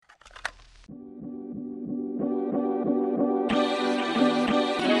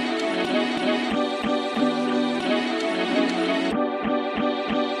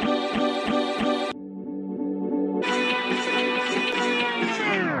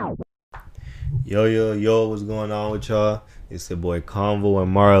Yo, yo, yo, what's going on with y'all? It's your boy Convo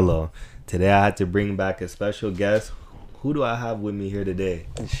and Marlo. Today I had to bring back a special guest. Who do I have with me here today?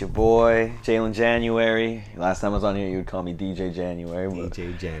 It's your boy, Jalen January. Last time I was on here, you would call me DJ January.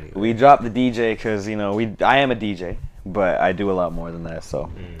 DJ January. We dropped the DJ because, you know, I am a DJ, but I do a lot more than that.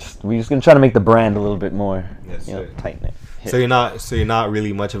 So we're just going to try to make the brand a little bit more, tighten it. So you're not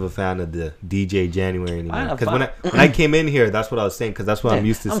really much of a fan of the DJ January anymore? Because when I came in here, that's what I was saying. Because that's what I'm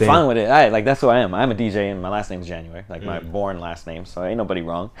used to saying. I'm fine with it. That's who I am. I'm a DJ, and my last name's January, like my born last name. So ain't nobody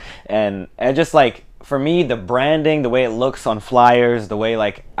wrong. And just like for me, the branding, the way it looks on flyers, the way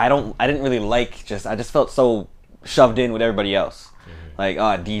like I didn't really like I just felt so shoved in with everybody else. Like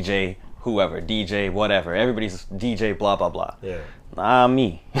DJ whoever, DJ whatever. Everybody's DJ blah blah blah. Yeah.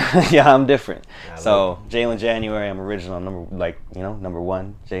 Me. Yeah, I'm different. So Jalen January, I'm original, number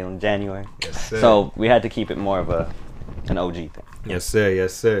one, Jalen January. Yes, sir. So we had to keep it more of an OG thing. Yes, sir.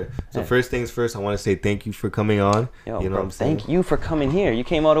 Yes, sir. So first things first, I want to say thank you for coming on. Yo, you know what I'm saying? Thank you for coming here. You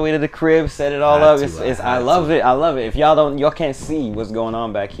came all the way to the crib, set it all up. I love it. I love it. If y'all can't see what's going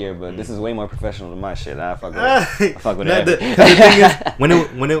on back here, but this is way more professional than my shit. I fuck with it. The thing is,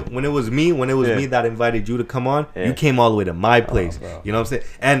 when it was me that invited you to come on, you came all the way to my place. You know what I'm saying?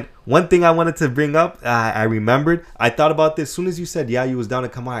 And one thing I wanted to bring up, I remembered. I thought about this as soon as you said, you was down to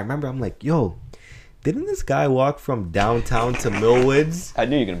come on. I remember. I'm like, yo. Didn't this guy walk from downtown to Millwoods? I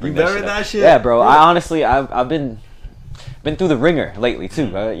knew you were gonna bring that shit. Yeah, bro. I honestly, I've been through the ringer lately too.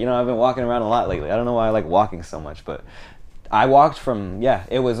 I've been walking around a lot lately. I don't know why I like walking so much, but I walked from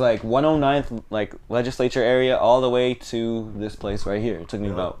it was like 109th like legislature area all the way to this place right here. It took me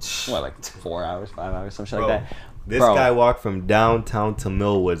about 4 hours, 5 hours, some shit like that. This guy walked from downtown to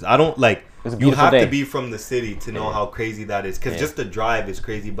Millwoods. I don't like. You have to be from the city to know how crazy that is. Because just the drive is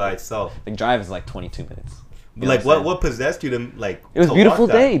crazy by itself. The drive is like 22 minutes. But like, what possessed you to like? It was a beautiful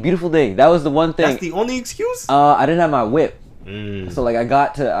day. Beautiful day. That was the one thing. That's the only excuse. I didn't have my whip. So like,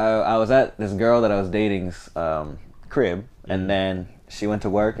 I was at this girl that I was dating's crib, and then she went to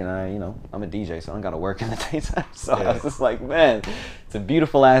work, and I'm a DJ, so I don't gotta work in the daytime. So I was just like, man, it's a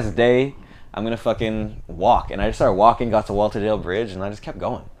beautiful ass day. I'm gonna fucking walk, and I just started walking, got to Walterdale Bridge, and I just kept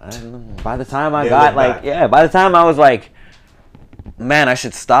going. By the time I by the time I was like, man, I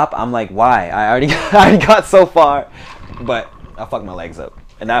should stop. I'm like, why? I already got so far, but I fucked my legs up,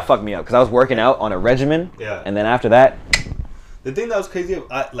 and that fucked me up because I was working out on a regimen. Yeah. And then after that, the thing that was crazy,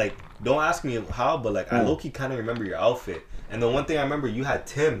 don't ask me how, but I low-key kind of remember your outfit. And the one thing I remember, you had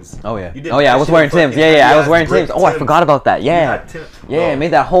Timbs. Oh yeah. I was wearing Timbs. I was wearing Timbs. Oh, I forgot about that. Yeah. I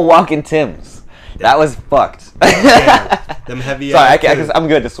made that whole walk in Timbs. That was fucked. Them heavy. Sorry, I'm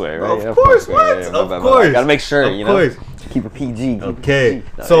good to swear. Right? Of course, of course. Gotta make sure, Of course. Keep it PG. Okay.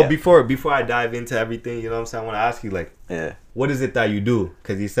 So before I dive into everything, you know what I'm saying, I want to ask you what is it that you do?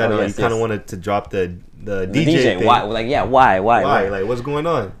 Because you said you kind of wanted to drop the DJ thing. Why? Why? Like, what's going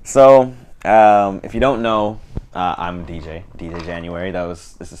on? So, if you don't know. I'm DJ January.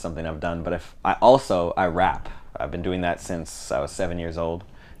 This is something I've done, but I rap. I've been doing that since I was 7 years old,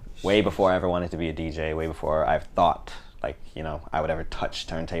 way before I ever wanted to be a DJ, way before I thought I would ever touch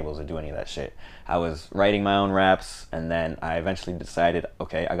turntables or do any of that shit. I was writing my own raps, and then I eventually decided,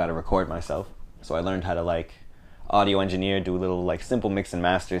 okay, I gotta record myself. So I learned how to audio engineer, do little simple mix and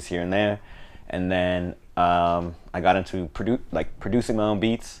masters here and there, and then I got into producing my own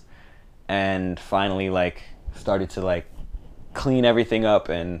beats, and finally started to clean everything up,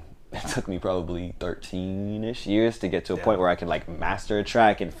 and it took me probably 13-ish years to get to a point where I could master a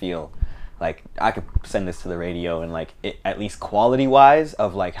track and feel like I could send this to the radio, and it, at least quality wise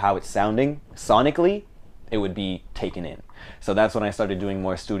of how it's sounding sonically, it would be taken in. So that's when I started doing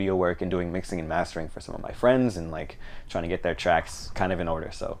more studio work and doing mixing and mastering for some of my friends, and trying to get their tracks kind of in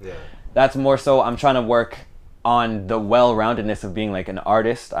order. So that's more so I'm trying to work on the well-roundedness of being an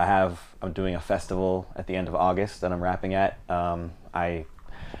artist. I'm doing a festival at the end of August that I'm rapping at. I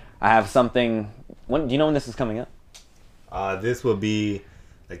have something. Do you know when this is coming up? This will be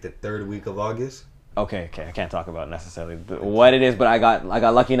the third week of August. Okay. I can't talk about necessarily what it is, but I got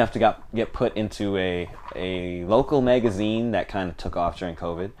lucky enough to get put into a local magazine that kind of took off during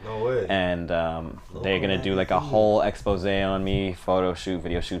COVID. No way. And they're gonna do a whole expose on me, photo shoot,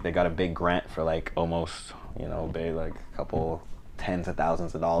 video shoot. They got a big grant for almost big a couple tens of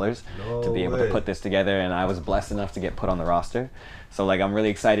thousands of dollars to be able to put this together, and I was blessed enough to get put on the roster. So I'm really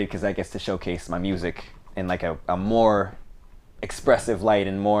excited because that gets to showcase my music in a more expressive light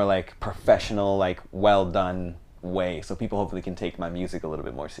and more professional, well done way, so people hopefully can take my music a little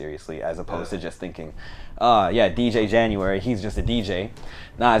bit more seriously, as opposed to just thinking, yeah, DJ January, he's just a DJ.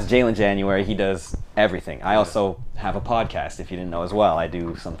 Nah, it's Jalen January, he does everything. I also have a podcast, if you didn't know as well. I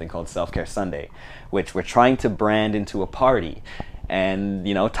do something called Self-Care Sunday, which we're trying to brand into a party and,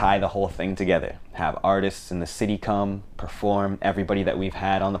 you know, tie the whole thing together. Have artists in the city come perform, everybody that we've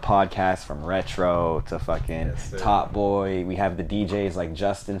had on the podcast, from Retro to fucking Top Boy. We have the DJs like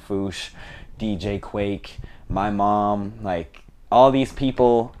Justin Foosh, DJ Quake, my mom, like all these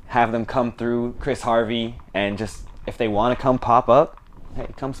people, have them come through, Chris Harvey, and just, if they want to come pop up, hey,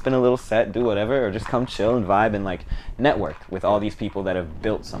 come spin a little set, do whatever, or just come chill and vibe and like network with all these people that have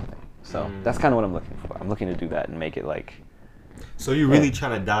built something. So that's kind of what I'm looking for. I'm looking to do that and make it like. So you're really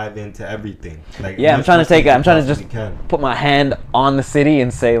trying to dive into everything. Like, yeah, I'm trying to just put my hand on the city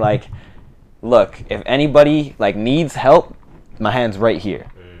and say like, look, if anybody like needs help, my hand's right here.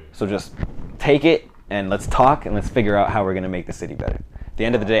 So just take it and let's talk and let's figure out how we're gonna make the city better. At the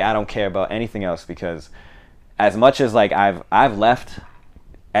end of the day, I don't care about anything else, because as much as like I've left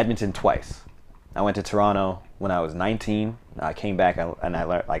Edmonton twice. I went to Toronto when I was 19. I came back and I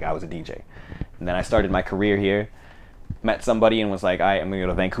learned, like, I was a DJ. And then I started my career here. Met somebody and was like, I'm gonna go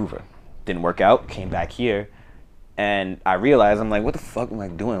to Vancouver. Didn't work out. Came back here, and I realized, I'm like, what the fuck am I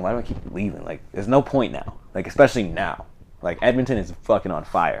doing? Why do I keep leaving? Like, there's no point now. Like, especially now. Like, Edmonton is fucking on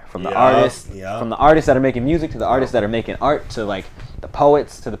fire. From the artists, from the artists that are making music, to the artists that are making art, to like the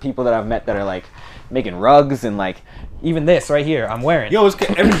poets, to the people that I've met that are like making rugs, and like even this right here I'm wearing. Yo,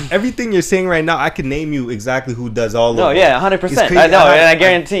 everything you're saying right now, I can name you exactly who does all of it. No, yeah, 100%. I know, and I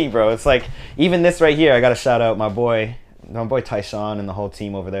guarantee, bro. It's like, even this right here, I gotta shout out my boy Tyshawn and the whole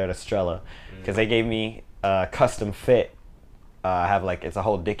team over there at Estrella, because they gave me a custom fit. I have like, it's a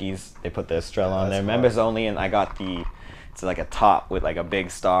whole Dickies. They put the Estrella on there, members only, and I got it's like a top with like a big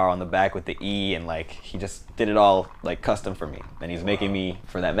star on the back with the E, and like he just did it all like custom for me, and he's making me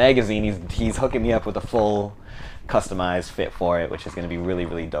for that magazine. He's hooking me up with a full customized fit for it, which is going to be really,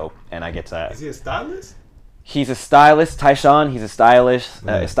 really dope. And I get to. Is he a stylist? He's a stylist. Tyshawn, he's a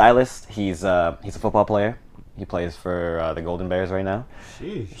stylist. He's a football player. He plays for the Golden Bears right now.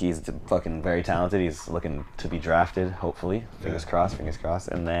 Sheesh. He's fucking very talented. He's looking to be drafted, hopefully. Fingers crossed, fingers crossed.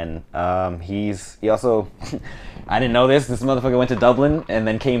 And then he also, I didn't know this motherfucker went to Dublin and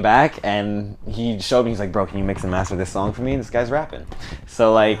then came back, and he showed me, he's like, bro, can you mix and master this song for me? And this guy's rapping.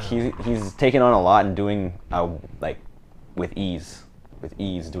 So like, he's taking on a lot and doing like with ease,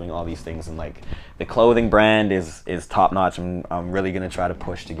 doing all these things. And like, the clothing brand is top notch. I'm really gonna try to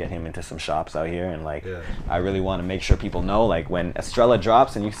push to get him into some shops out here, and like, I really want to make sure people know, like, when Estrella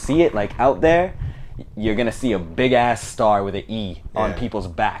drops and you see it like out there, you're gonna see a big ass star with an E on people's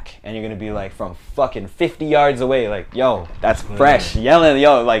back, and you're gonna be like, from fucking 50 yards away, like, yo, that's fresh, yelling,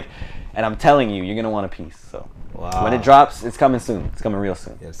 yo, like, and I'm telling you, you're gonna want a piece. So when it drops, it's coming soon. It's coming real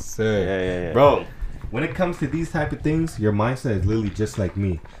soon. Yes, sir. Yeah. Bro, when it comes to these type of things, your mindset is literally just like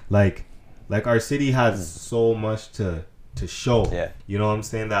me. Like our city has so much to show. Yeah. You know what I'm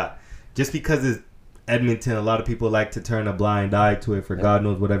saying? That just because it's Edmonton, a lot of people like to turn a blind eye to it for God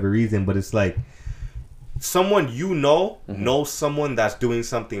knows whatever reason. But it's like, someone knows someone that's doing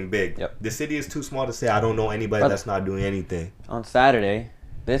something big. Yep. The city is too small to say I don't know anybody that's not doing anything. On past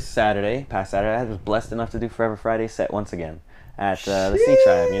Saturday, I was blessed enough to do Forever Friday set once again at the Sea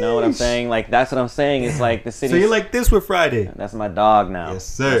Tribe. You know what I'm saying? Like, that's what I'm saying. It's like the city. So you're like this with Friday. That's my dog now. Yes,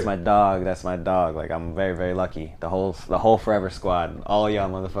 sir. That's my dog. Like, I'm very, very lucky. The whole Forever squad, all y'all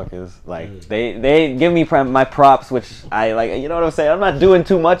motherfuckers, like, they give me my props, which I like. You know what I'm saying? I'm not doing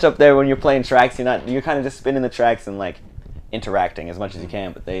too much up there when you're playing tracks. You're kind of just spinning the tracks and like interacting as much as you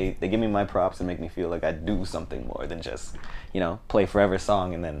can. But they give me my props and make me feel like I do something more than just, play Forever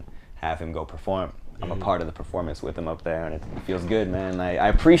song and then have him go perform. I'm a part of the performance with him up there, and it feels good, man. I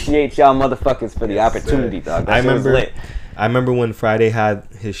appreciate y'all motherfuckers for the opportunity, dog. I remember when Friday had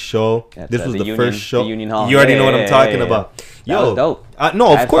his show. This was the first show. The Union Hall. You already know what I'm talking about. Yo, that was dope.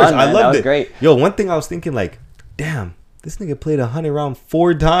 No, of course, I loved it. Great. Yo, one thing I was thinking, like, damn, this nigga played 100 round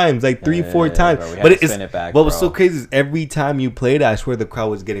 4 times, like 3-4 times. Bro, but spin it back, what was so crazy is every time you played, I swear the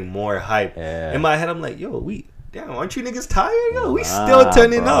crowd was getting more hype. Yeah. In my head, I'm like, yo, damn, aren't you niggas tired? Yo, we still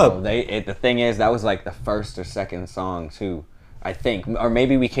turning up. The thing is, that was like the first or second song too, I think, or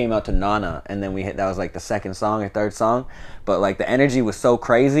maybe we came out to Nana and then that was like the second song or third song, but like the energy was so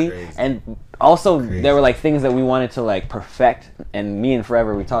crazy. And also there were like things that we wanted to like perfect, and me and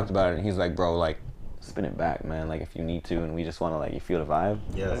Forever, we talked about it, and he's like, bro, like, spin it back, man, like, if you need to, and we just want to, like, you feel the vibe.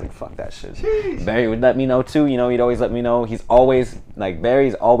 I was like, fuck that shit. Jeez. Barry would let me know too, he'd always let me know. He's always like,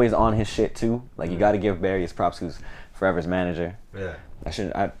 Barry's always on his shit too. Like, you got to give Barry his props, who's Forever's manager.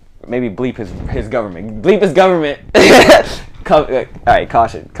 maybe bleep his government. Bleep his government. All right,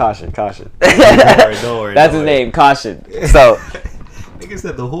 caution. Don't worry, That's his name, Caution. So. Nigga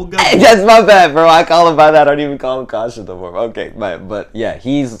said the whole government. That's my bad, bro. I call him by that. I don't even call him Caution no more. Okay, but yeah,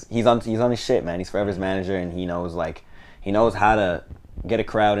 he's on his shit, man. He's Forever's manager, and he knows how to get a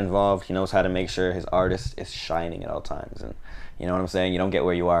crowd involved. He knows how to make sure his artist is shining at all times, and you know what I'm saying. You don't get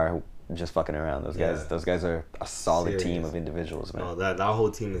where you are just fucking around. Those guys are a solid team of individuals, man. No, that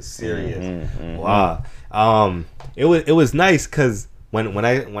whole team is serious. Wow. It was nice because when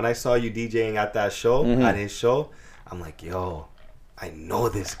I saw you DJing at that show, at his show, I'm like, yo, I know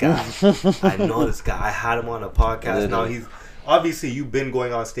this guy. I had him on a podcast. Now he's obviously, you've been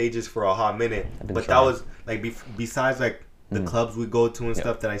going on stages for a hot minute, but that was like besides like the clubs we go to and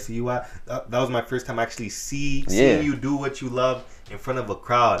stuff that I see you at. That was my first time actually seeing you do what you love in front of a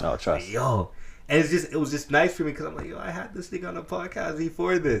crowd. Oh, trust. Like, yo. And it was just nice for me because I'm like, yo, I had this thing on a podcast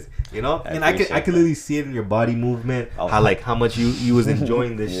before this, you know. And I could literally see it in your body movement, how much you was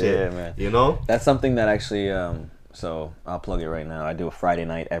enjoying this shit, man. You know. That's something that actually. So I'll plug it right now. I do a Friday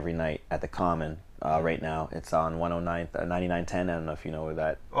night every night at the Common. Right now it's on 109th, 9910. I don't know if you know where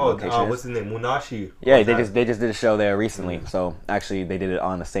that location is. What's his name? Munashi. Yeah, they just did a show there recently. So actually they did it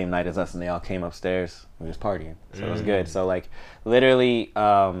on the same night as us, and they all came upstairs. We were just partying, so it was good. So like literally,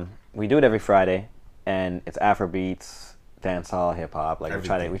 we do it every Friday, and it's Afrobeats, dancehall, hip hop. Like we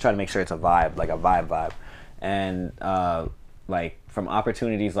try to make sure it's a vibe, like a vibe, and like from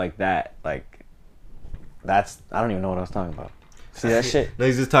opportunities like that, like. I don't even know what I was talking about. See that shit? No,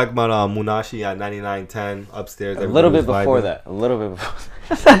 he's just talking about Munashi at 9910 upstairs. A little bit before that.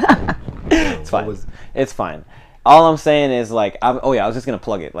 It's fine. It's fine. All I'm saying is like, I was just gonna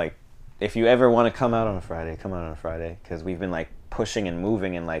plug it. Like, if you ever want to come out on a Friday, come out on a Friday, because we've been like pushing and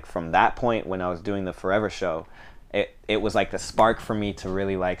moving, and like from that point when I was doing the Forever show, it was like the spark for me to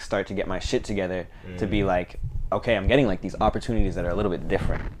really like start to get my shit together, to be like, okay, I'm getting like these opportunities that are a little bit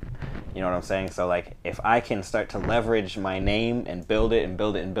different. You know what I'm saying? So like, if I can start to leverage my name and build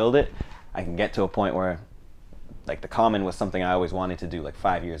it, I can get to a point where like the Common was something I always wanted to do like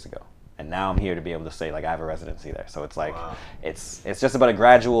 5 years ago. And now I'm here to be able to say like I have a residency there. So it's like, it's just about a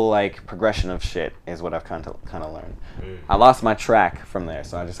gradual like progression of shit is what I've kind of learned. I lost my track from there,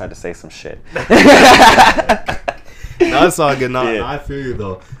 so I just had to say some shit. That's all good. No, I feel you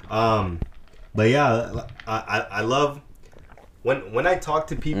though. But yeah, I love when I talk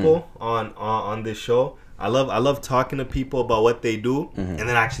to people on this show. I love talking to people about what they do and then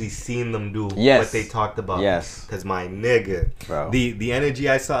actually seeing them do what they talked about. Yes. Cause my nigga, bro, the energy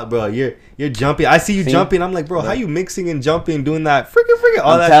I saw, bro, you're jumping. I see you jumping. I'm like, bro, how you mixing and jumping, doing that? Freaking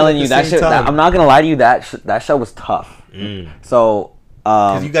all that. I'm telling you, that shit. I'm not gonna lie to you. That show was tough. So.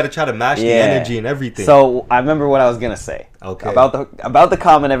 Because you got to try to match the energy and everything. So I remember what I was gonna say. Okay. About the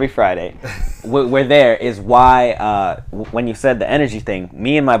Common every Friday. We're there is why when you said the energy thing,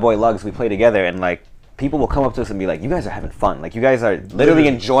 me and my boy Lugs, we play together, and like people will come up to us and be like, "You guys are having fun. Like you guys are literally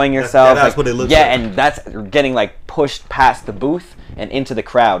enjoying yourselves." That's what it looks like. like. And that's getting like pushed past the booth and into the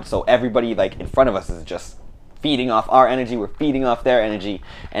crowd. So everybody like in front of us is just feeding off our energy. We're feeding off their energy,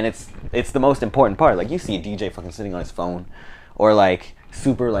 and it's the most important part. Like you see a DJ fucking sitting on his phone, or like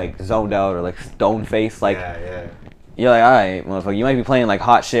super like zoned out, or like stone faced. Like you're like, all right, motherfucker, you might be playing like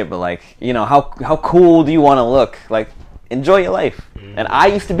hot shit, but like, you know, how cool do you want to look? Like, enjoy your life. And I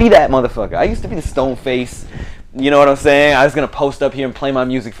used to be that motherfucker. I used to be the stone face. You know what I'm saying? I was gonna post up here and play my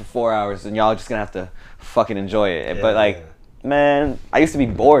music for 4 hours, and y'all just gonna have to fucking enjoy it. But like, man, I used to be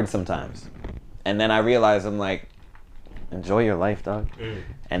bored sometimes, and then I realized I'm like, enjoy your life, dog.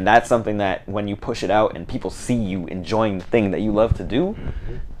 And that's something that when you push it out and people see you enjoying the thing that you love to do,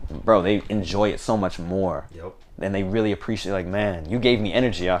 bro, they enjoy it so much more. And they really appreciate, like, man, you gave me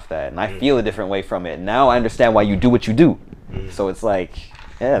energy off that, and I feel a different way from it. Now I understand why you do what you do. So it's like,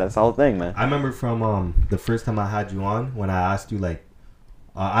 yeah, that's the whole thing, man. I remember from the first time I had you on, when I asked you, like,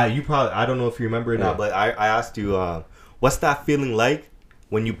 I don't know if you remember it now, but I asked you, what's that feeling like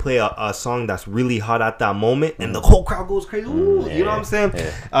when you play a song that's really hot at that moment and the whole crowd goes crazy? Ooh, you know what I'm saying?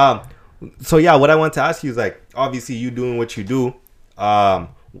 So yeah, what I want to ask you is, like, obviously you doing what you do,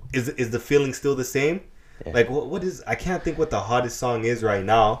 is the feeling still the same? Like, what is, I can't think what the hottest song is right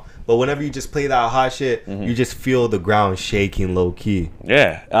now, but whenever you just play that hot shit, you just feel the ground shaking low key.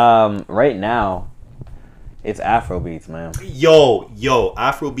 Right now, it's Afrobeats, man. Yo,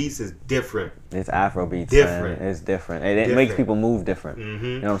 Afrobeats is different. It's Afrobeats, man. It's different. It makes people move different.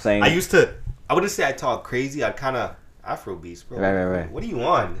 You know what I'm saying? I wouldn't say I talk crazy. I kind of, Afrobeats, bro. Right. What do you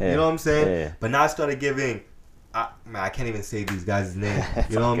want? You know what I'm saying? But now I started giving, man, I can't even say these guys' names.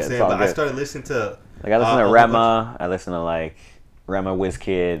 You know what I'm saying? But I started listening to, like, I listen to Rema. I listen to, like, Rema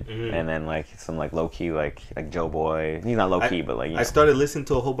Wizkid, and then like some like low key like Joe Boy. He's not low key, but like I started listening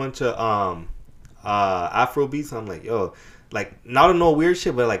to a whole bunch of Afro beats. I'm like, yo, like not to know weird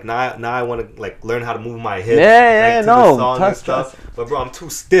shit, but like now I want to like learn how to move my hips. Yeah, no, touch. But bro, I'm too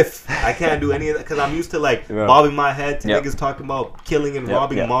stiff. I can't do any of that because I'm used to like bobbing my head to niggas talking about killing and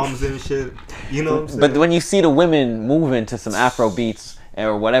robbing moms and shit. You know what I'm saying? But when you see the women moving to some Afro beats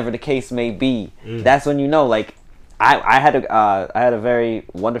or whatever the case may be, that's when you know. Like, I had a very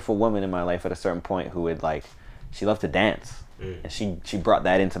wonderful woman in my life at a certain point who would like, she loved to dance, and she brought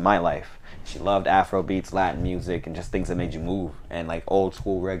that into my life. She loved Afro beats, Latin music, and just things that made you move, and like old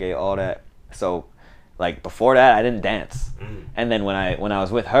school reggae, all that. So, like before that, I didn't dance, and then when I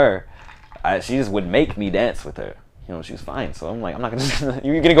was with her, she just would make me dance with her. You know, she was fine. So I'm like, I'm not gonna.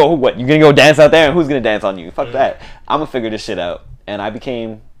 You're gonna go what? You're gonna go dance out there, and who's gonna dance on you? Fuck that. I'm gonna figure this shit out. And I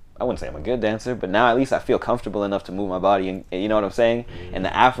became. I wouldn't say I'm a good dancer, but now at least I feel comfortable enough to move my body, and you know what I'm saying? And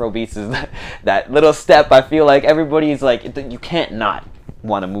the Afro beats is that little step. I feel like everybody's like, you can't not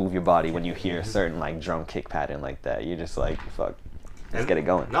want to move your body when you hear a certain like drum kick pattern like that. You're just like, fuck, let's get it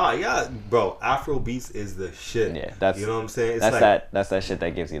going. Nah, yeah, bro, Afro beats is the shit. Yeah, that's, you know what I'm saying? It's that's that shit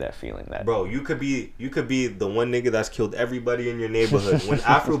that gives you that feeling. That, bro, you could be the one nigga that's killed everybody in your neighborhood. When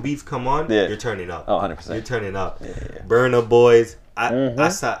Afro beats come on, you're turning up. Oh, 100%. You're turning up. Burna Boys.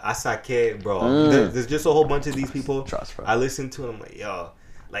 Asake, bro. There's just a whole bunch of these people. Trust, bro. I listen to and I'm like, yo,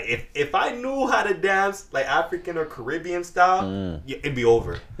 like if I knew how to dance like African or Caribbean style, it'd be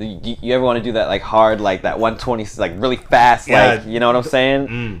over. You ever want to do that like hard, like that 120, like really fast, like you know what I'm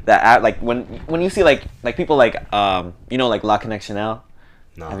saying? That like when you see like people like you know like La Connectionale.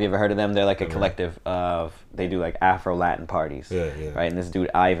 No. Have you ever heard of them? They're like a collective of, they do like Afro Latin parties. Yeah. Right? And this dude,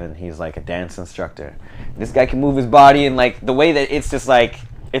 Ivan, he's like a dance instructor. This guy can move his body and like the way that it's just like,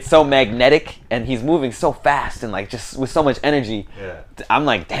 it's so magnetic and he's moving so fast and like just with so much energy. Yeah. I'm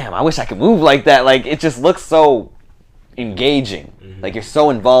like, damn, I wish I could move like that. Like it just looks so engaging. Like you're so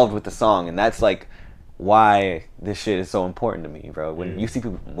involved with the song, and that's like why this shit is so important to me, bro. When you see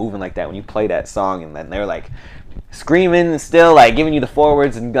people moving like that, when you play that song and then they're like screaming and still like giving you the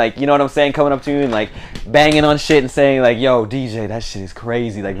forwards and like, you know what I'm saying, coming up to you and like banging on shit and saying like, yo DJ, that shit is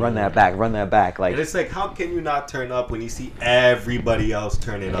crazy, like run that back, like, and it's like, how can you not turn up when you see everybody else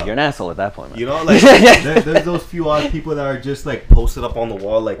turning up? You're an asshole at that point, man. You know, like there's those few odd people that are just like posted up on the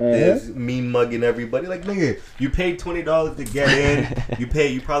wall like this, mean mugging everybody. Like, nigga, you paid $20 to get in.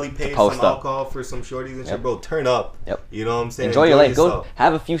 you probably paid some alcohol for some shorties and shit, bro. Turn up. You know what I'm saying? Enjoy your life. Go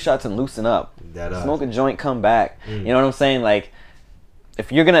have a few shots and loosen up. Smoke a joint, come back. You know what I'm saying? Like,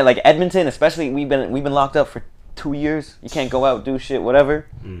 if you're gonna like Edmonton, especially we've been locked up for 2 years. You can't go out, do shit, whatever.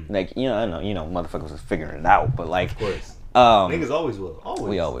 Like, you know, I know, motherfuckers was figuring it out, but like, of course, niggas always will.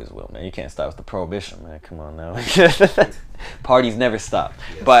 We always will, man. You can't stop with the prohibition, man. Come on now. Parties never stop.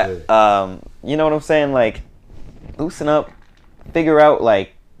 Yes, but you know what I'm saying? Like, loosen up, figure out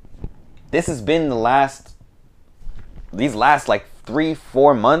like, this has been these last like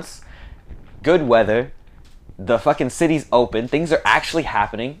 3-4 months. Good weather, the fucking city's open, things are actually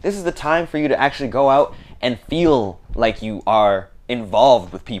happening. This is the time for you to actually go out and feel like you are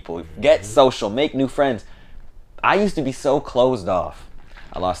involved with people. Get social, make new friends. I used to be so closed off.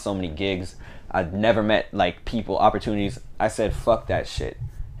 I lost so many gigs. I'd never met like people, opportunities. I said, fuck that shit.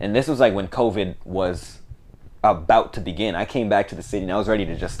 And this was like when COVID was about to begin. I came back to the city and I was ready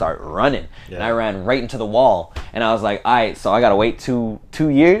to just start running. And I ran right into the wall. And I was like, all right, so I gotta wait 2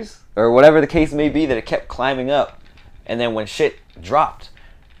 years? Or whatever the case may be, that it kept climbing up. And then when shit dropped,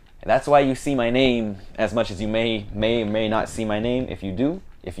 that's why you see my name as much as you may or may not see my name. If you do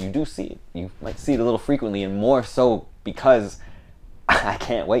see it, you might see it a little frequently, and more so because I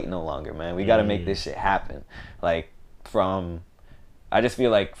can't wait no longer, man. We gotta make this shit happen. Like, I just feel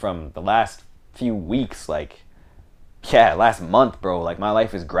like from the last few weeks, like, last month, bro, like my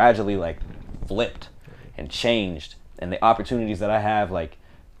life is gradually like flipped and changed, and the opportunities that I have, like,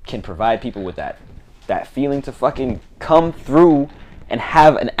 can provide people with that feeling to fucking come through and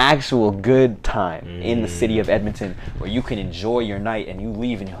have an actual good time in the city of Edmonton, where you can enjoy your night and you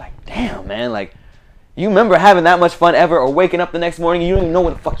leave and you're like, damn, man, like, you remember having that much fun ever, or waking up the next morning and you don't even know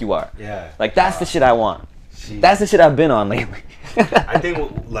where the fuck you are. Like, that's the shit I want. That's the shit I've been on lately. I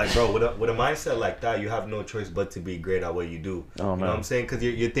think, like, bro, with a mindset like that, you have no choice but to be great at what you do. Oh, man. You know what I'm saying? Because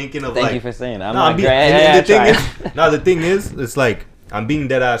you're thinking of, Thank you for saying that. I'm great. The thing is, it's like, I'm being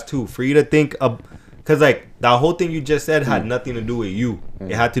dead ass too. For you to think of, because like that whole thing you just said had nothing to do with you.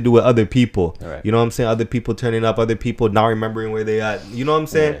 It had to do with other people. Right. You know what I'm saying? Other people turning up, other people not remembering where they at. You know what I'm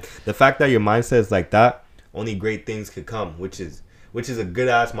saying? Yeah. The fact that your mindset is like that, only great things could come, which is a good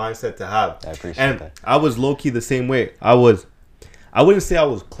ass mindset to have. I appreciate that. And I was low key the same way. I was I wouldn't say I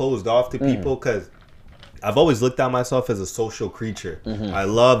was closed off to people because I've always looked at myself as a social creature. I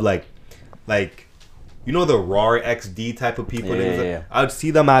love like you know the raw XD type of people. I would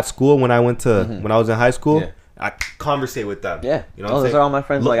see them at school when I went to when I was in high school. I conversate with them. Yeah, you know, those are all my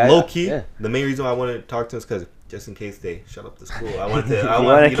friends. Low key. The main reason why I wanted to talk to us because just in case they shut up the school, I wanted to. I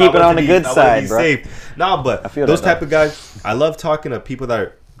want to keep it on the good side, bro. Safe. Nah, but those type of guys, I love talking to people that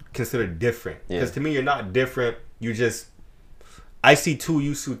are considered different. Because to me, you're not different. You just. I see 2,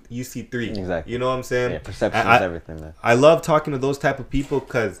 you see 3. Exactly. You know what I'm saying? Yeah, perception is everything, man. I love talking to those type of people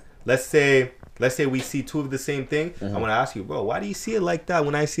because let's say we see 2 of the same thing. I want to ask you, bro, why do you see it like that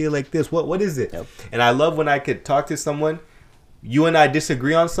when I see it like this? What is it? And I love when I could talk to someone. You and I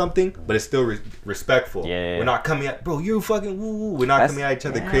disagree on something, but it's still respectful. We're not coming at, bro, you're fucking woo. We're not coming at each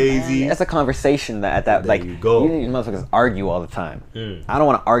other crazy. Man. That's a conversation that like you motherfuckers argue all the time. I don't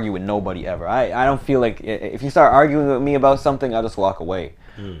want to argue with nobody ever. I don't feel like if you start arguing with me about something, I'll just walk away.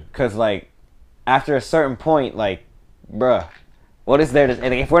 Cause like after a certain point, like, bruh, what is there to,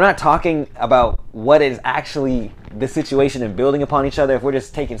 and if we're not talking about what is actually the situation and building upon each other, if we're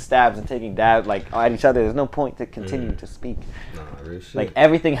just taking stabs and taking dabs like at each other, there's no point to continue to speak. Real shit. Like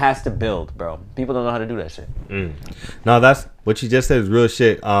everything has to build, bro. People don't know how to do that shit. No, that's what you just said is real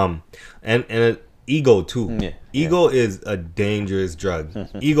shit. And ego too. Ego is a dangerous drug.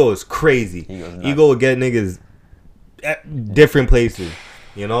 Ego is crazy. Ego will get niggas at different places.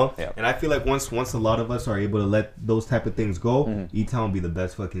 You know, and I feel like once a lot of us are able to let those type of things go, E-Town will be the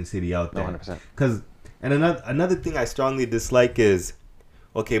best fucking city out there. 100%. Because and another thing I strongly dislike is,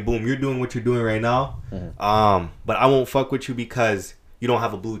 okay, boom, you're doing what you're doing right now, but I won't fuck with you because you don't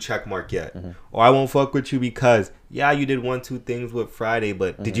have a blue check mark yet, or I won't fuck with you because you did 1-2 things with Friday,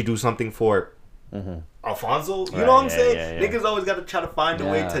 but did you do something for Alfonso? You know what I'm saying? Niggas always got to try to find a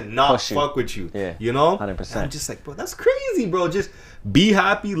way to not fuck with you. You know? 100%. I'm just like, bro, that's crazy, bro. Just be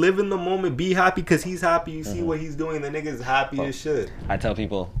happy, live in the moment, be happy because he's happy. You see what he's doing, the nigga's happy as shit. I tell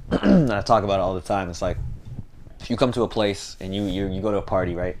people, and I talk about it all the time, it's like, if you come to a place and you go to a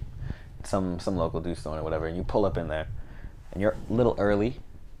party, right? Some local dude store or whatever, and you pull up in there, and you're a little early,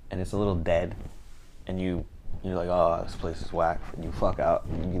 and it's a little dead, and you're like, oh, this place is whack, and you fuck out,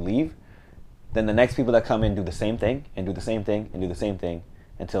 and you leave. Then the next people that come in do the same thing, and do the same thing, and do the same thing,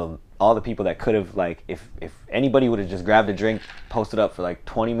 until all the people that could have, like, if anybody would have just grabbed a drink, posted up for like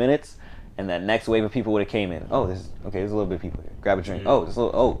 20 minutes, and that next wave of people would have came in. Oh, there's a little bit of people here. Grab a drink. Oh, there's a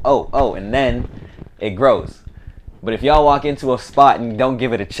little, oh, and then it grows. But if y'all walk into a spot and don't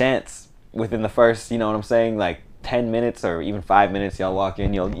give it a chance within the first, you know what I'm saying, like 10 minutes or even 5 minutes, y'all walk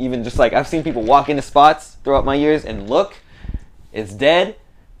in, you'll even just like, I've seen people walk into spots throughout my years and look, it's dead,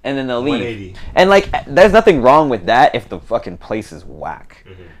 and then they'll leave. 180. And like, there's nothing wrong with that if the fucking place is whack.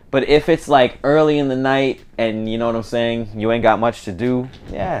 But if it's like early in the night and you know what I'm saying, you ain't got much to do,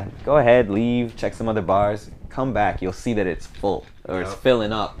 go ahead, leave, check some other bars, come back, you'll see that it's full or it's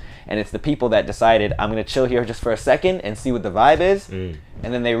filling up. And it's the people that decided, I'm going to chill here just for a second and see what the vibe is. And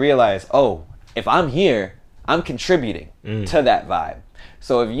then they realize, oh, if I'm here, I'm contributing to that vibe.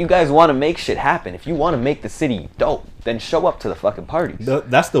 So if you guys want to make shit happen, if you want to make the city dope, then show up to the fucking parties.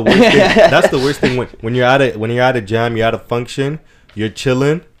 That's the worst thing. That's the worst thing when you're at a jam, you're at a function, you're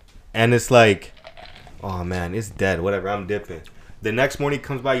chilling, and it's like, oh man, it's dead. Whatever, I'm dipping. The next morning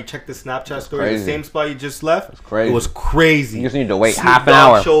comes by, you check the Snapchat story, the same spot you just left. It was crazy. You just need to wait half an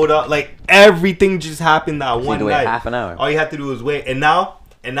hour. Showed up, like everything just happened that one night. Half an hour. All you had to do was wait, and now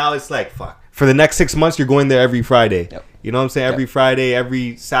it's like fuck. For the next 6 months, you're going there every Friday. You know what I'm saying? Every Friday,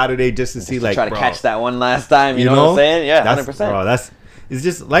 every Saturday, just to see like. Try to catch that one last time. You know what I'm saying? Yeah, 100%. Bro, it's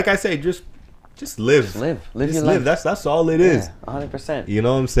just like I say, just live. Just live your live. life. That's all it is. 100%. You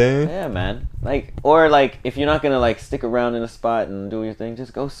know what I'm saying? Yeah, man. Like, or like, if you're not gonna like stick around in a spot and do your thing,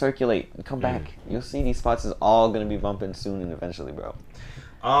 just go circulate and come back. You'll see these spots is all gonna be bumping soon and eventually, bro.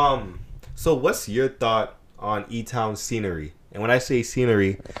 So what's your thought on E-Town scenery? And when I say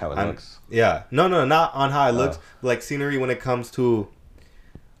scenery, like how it looks. Yeah, no, not on how it looks, but like scenery when it comes to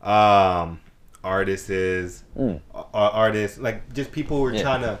artists, like just people who are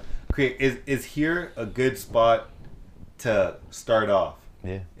trying to create. Is here a good spot to start off?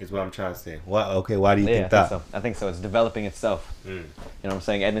 Yeah, is what I'm trying to say. Why do you think that? I think so. It's developing itself. You know what I'm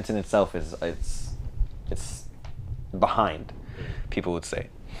saying? Edmonton itself is it's behind, people would say,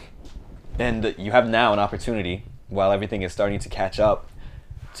 and you have now an opportunity while everything is starting to catch up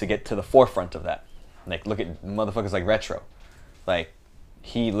to get to the forefront of that. Like, look at motherfuckers like Retro. Like,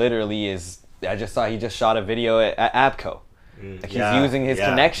 he literally is. I just saw he just shot a video at Abco. Like, he's using his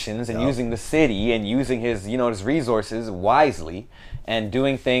connections and using the city and using his, his resources wisely and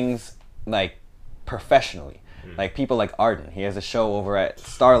doing things like professionally. Like people like Arden. He has a show over at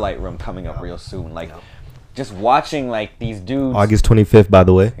Starlight Room coming up real soon. Like just watching like these dudes. August 25th, by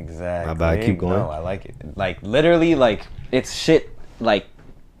the way. Exactly. My bad. Keep going. No, I like it. Like literally, like it's shit like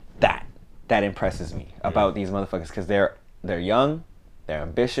that impresses me about these motherfuckers because they're young, they're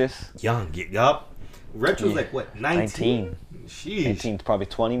ambitious. Young, yup. Retro's like what, 19? Sheesh. 19, probably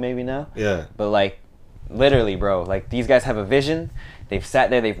 20 maybe now. Yeah. But like, literally, bro, like these guys have a vision. They've sat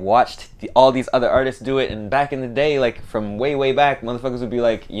there, they've watched all these other artists do it, and back in the day, like from way back, motherfuckers would be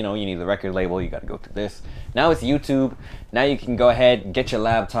like, you know, you need the record label, you got to go through this. Now it's YouTube. Now you can go ahead, get your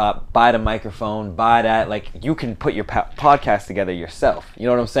laptop, buy the microphone, buy that. Like you can put your podcast together yourself. You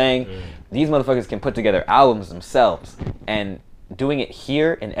know what I'm saying? These motherfuckers can put together albums themselves, and doing it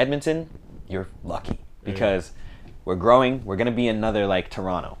here in Edmonton, you're lucky because we're growing. We're gonna be another like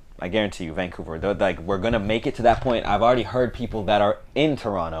Toronto. I guarantee you, Vancouver. Like we're gonna make it to that point. I've already heard people that are in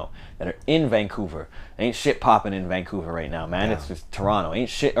Toronto, that are in Vancouver. Ain't shit popping in Vancouver right now, man. Yeah. It's just Toronto. Ain't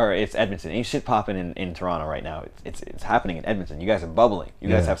shit, or it's Edmonton. Ain't shit popping in Toronto right now. It's happening in Edmonton. You guys are bubbling. You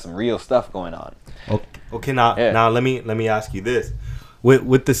guys have some real stuff going on. Okay, now let me ask you this.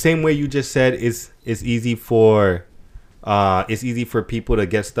 With the same way you just said, it's easy for people to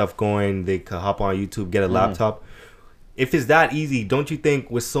get stuff going. They could hop on YouTube, get a laptop. If it's that easy, don't you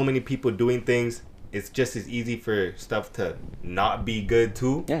think with so many people doing things, it's just as easy for stuff to not be good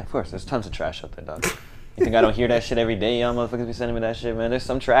too? Yeah, of course. There's tons of trash out there, dog. You think I don't hear that shit every day? Y'all motherfuckers be sending me that shit, man. There's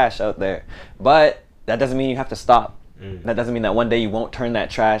some trash out there. But that doesn't mean you have to stop. That doesn't mean that one day you won't turn that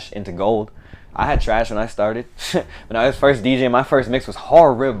trash into gold. I had trash when I started. When I was first DJing, my first mix was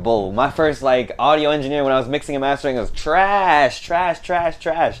horrible. My first like audio engineer when I was mixing and mastering was trash.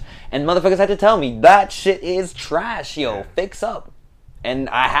 And motherfuckers had to tell me that shit is trash, yo. Fix up. And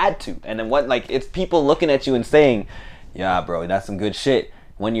I had to. And then what? Like it's people looking at you and saying, "Yeah, bro, that's some good shit."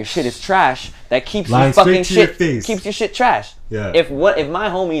 When your shit is trash, that keeps you fucking shit. Keeps your shit trash. Yeah. If my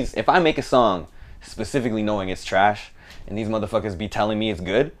homies, if I make a song specifically knowing it's trash, and these motherfuckers be telling me it's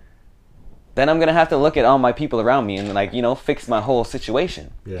good, then I'm gonna have to look at all my people around me and like, you know, fix my whole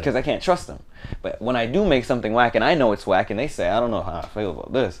situation because I can't trust them. But when I do make something whack and I know it's whack and they say, I don't know how I feel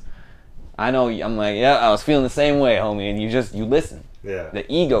about this, I know I'm like, yeah, I was feeling the same way, homie, and you listen. Yeah. The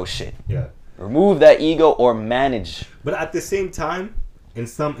ego shit. Yeah. Remove that ego or manage. But at the same time, in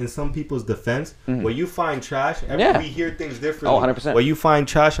some people's defense, when you find trash, we hear things differently. Oh, 100%. When you find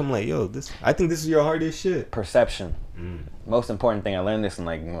trash, I'm like, yo, I think this is your hardest shit. Perception. Most important thing, I learned this in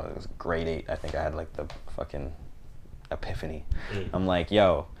like, it was grade 8. I think I had like the fucking epiphany. I'm like,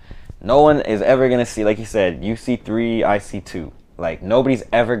 yo, no one is ever gonna see, like you said, you see 3, I see 2. Like nobody's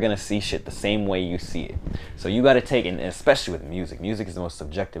ever gonna see shit the same way you see it. So you gotta take, and especially with music is the most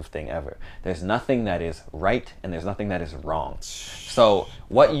subjective thing ever. There's nothing that is right and there's nothing that is wrong. So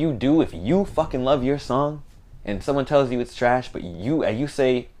what you do, if you fucking love your song and someone tells you it's trash, but you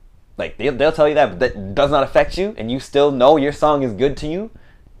say, like they'll tell you that, but that does not affect you, and you still know your song is good to you,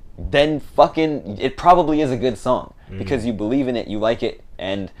 then fucking it probably is a good song because you believe in it, you like it,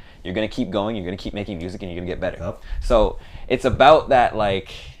 and you're gonna keep going, you're gonna keep making music, and you're gonna get better. Yep. So it's about that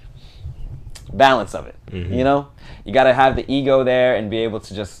like balance of it. You know, you gotta have the ego there and be able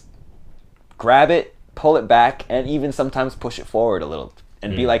to just grab it, pull it back, and even sometimes push it forward a little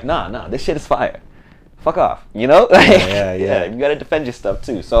and be like, nah, this shit is fire. Fuck off, you know? Yeah. You gotta defend your stuff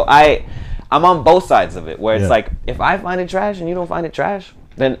too. So I'm on both sides of it, where it's like, if I find it trash and you don't find it trash,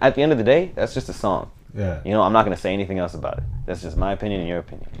 then at the end of the day, that's just a song. Yeah. You know, I'm not gonna say anything else about it. That's just my opinion and your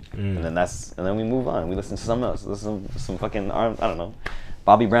opinion. And then we move on. We listen to something else. Listen to some fucking, I don't know,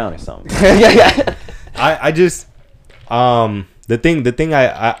 Bobby Brown or something. I just the thing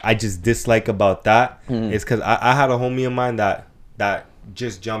I just dislike about that is because I had a homie of mine that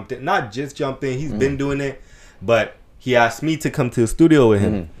just jumped in. Not just jumped in, he's been doing it, but he asked me to come to the studio with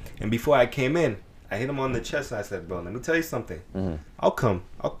him. And before I came in, I hit him on the chest and I said, bro, let me tell you something. I'll come.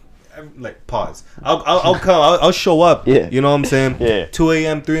 Like, pause. I'll come. I'll show up. Yeah. You know what I'm saying? Yeah. 2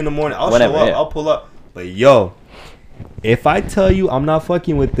 a.m., 3 in the morning. I'll Whenever, show up. yeah. I'll pull up. But yo, if I tell you I'm not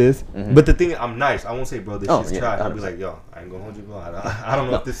fucking with this, but the thing, I'm nice. I won't say, bro, this shit's trash. I'll be like, yo, I ain't gonna hold you, bro. I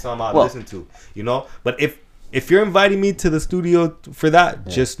don't know if this is something I'll listen to. You know? But if you're inviting me to the studio for that,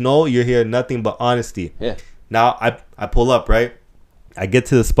 just know you're here nothing but honesty. Yeah. Now I pull up, right? I get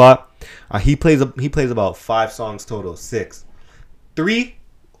to the spot. He plays about 5 songs total, 6. 3,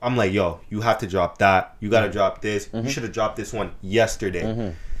 I'm like, yo, you have to drop that. You gotta drop this. You should have dropped this one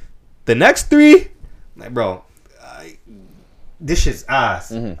yesterday. The next 3, like, bro, this shit's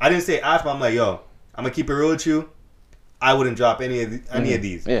ass. I didn't say ass, but I'm like, yo, I'm gonna keep it real with you. I wouldn't drop any of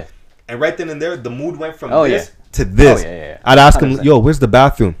these. Yeah. And right then and there, the mood went from this to this. I'd ask him, yo, where's the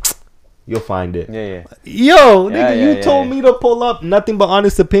bathroom? you'll find it. Yeah. Yo, nigga, you told me to pull up nothing but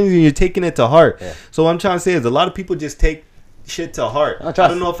honest opinions, and you're taking it to heart. Yeah. So what I'm trying to say is a lot of people just take shit to heart. I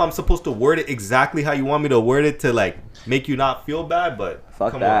don't know if I'm supposed to word it exactly how you want me to word it to like make you not feel bad, but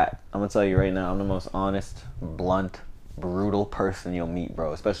fuck that. I'm gonna tell you right now, I'm the most honest, blunt, brutal person you'll meet,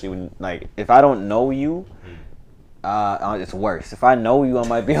 bro. Especially when, like, if I don't know you, it's worse. If I know you, I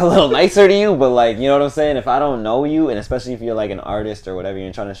might be a little nicer to you, but like, you know what I'm saying? If I don't know you, and especially if you're like an artist or whatever,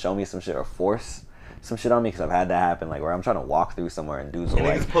 you're trying to show me some shit or force some shit on me, because I've had that happen, like where I'm trying to walk through somewhere and dudes will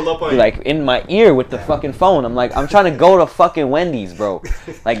like pull up on be like in my ear with the fucking phone. I'm like, I'm trying to go to fucking Wendy's, bro.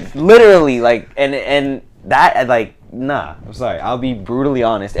 Like literally, like, and that, like, nah, I'm sorry, I'll be brutally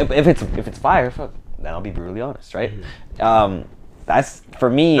honest. If it's fire, fuck, then I'll be brutally honest, right? That's, for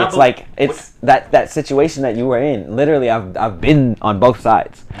me, it's like, it's that situation that you were in. Literally, I've been on both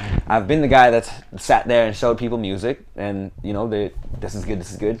sides. I've been the guy that's sat there and showed people music, and you know, this is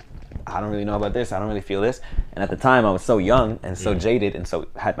good. I don't really know about this. I don't really feel this. And at the time, I was so young and so jaded, and so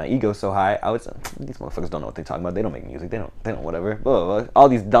had my ego so high. I was, these motherfuckers don't know what they're talking about. They don't make music. They don't whatever. Blah, blah, blah. All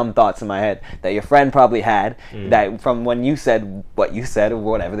these dumb thoughts in my head that your friend probably had that from when you said what you said, or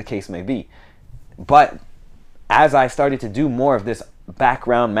whatever the case may be. But as I started to do more of this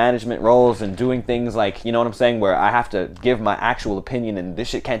background management roles and doing things like, you know what I'm saying, where I have to give my actual opinion, and this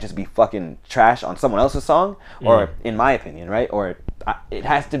shit can't just be fucking trash on someone else's song, or in my opinion, right? Or it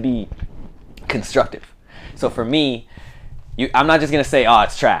has to be constructive. So for me, I'm not just gonna say, oh,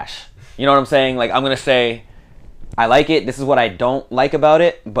 it's trash. You know what I'm saying? Like, I'm gonna say, I like it. This is what I don't like about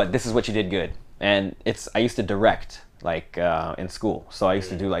it, but this is what you did good. And I used to direct, like, in school. So I used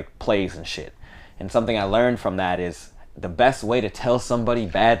to do like plays and shit. And something I learned from that is the best way to tell somebody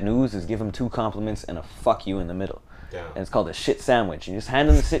bad news is give them 2 compliments and a fuck you in the middle. Damn. And it's called a shit sandwich. You just hand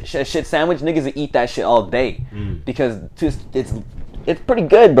them the shit sandwich, niggas will eat that shit all day. Because it's pretty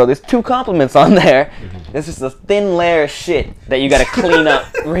good, bro. There's 2 compliments on there. There's just a thin layer of shit that you gotta clean up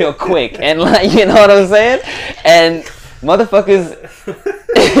real quick. And like, you know what I'm saying? And motherfuckers,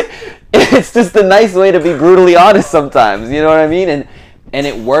 it's just a nice way to be brutally honest sometimes. You know what I mean? And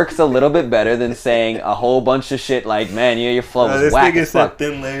it works a little bit better than saying a whole bunch of shit like, man, your flow is whack as fuck.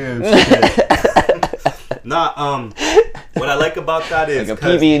 This nigga said thin layer of shit. Nah, what I like about that is like a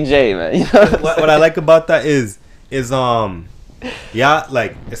PB&J, man. You know what I like about that is yeah,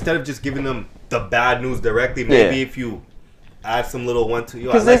 like, instead of just giving them the bad news directly, maybe if you add some little one to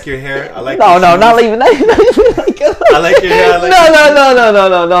you. I like your hair. I like not even like I like your hair. I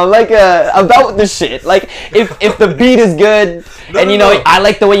like no. Like about the shit. Like if the beat is good I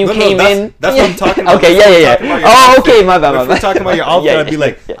like the way you came in. That's what I'm talking about. Okay, yeah. Oh, okay, my bad. If we're talking about your outfit, I'd be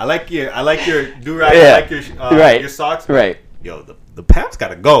like, I like your do-rag. I like your socks. Right. Yo, the pants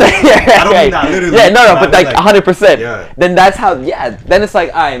gotta go. I don't mean that literally. Yeah, no, but like 100%. Yeah. Then that's how. Yeah. Then it's like,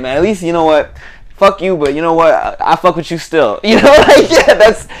 all right, man. At least you know what. Fuck you, but you know what? I fuck with you still. You know, like, yeah,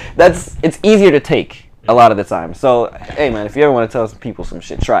 that's it's easier to take a lot of the time. So, hey, man, if you ever want to tell some people some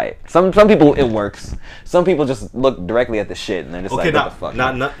shit, try it. Some people it works. Some people just look directly at the shit and they're just like, what the fuck?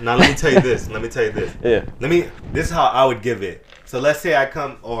 Now, let me tell you this. Yeah. This is how I would give it. So let's say I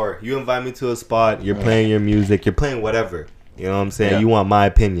come, or you invite me to a spot. You're playing your music. You're playing whatever. You know what I'm saying? Yeah. You want my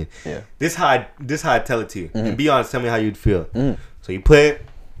opinion. Yeah. This how I tell it to you. And be honest. Tell me how you'd feel. So you play it.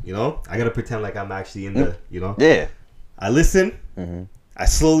 You know, I gotta pretend like I'm actually in the, you know. Yeah. I listen. I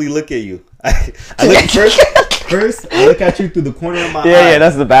slowly look at you. I look first. I look at you through the corner of my eye. Yeah,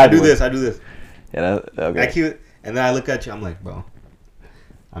 that's the bad one. I do this. Yeah, okay. And then I look at you. I'm like, bro,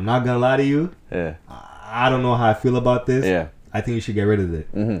 I'm not gonna lie to you. Yeah. I don't know how I feel about this. Yeah. I think you should get rid of it.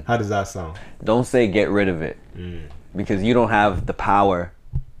 How does that sound? Don't say get rid of it, because you don't have the power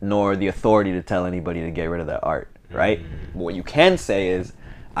nor the authority to tell anybody to get rid of that art, right? But what you can say is,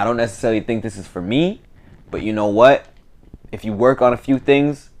 I don't necessarily think this is for me, but you know what? If you work on a few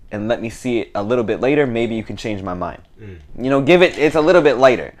things and let me see it a little bit later, maybe you can change my mind. You know, it's a little bit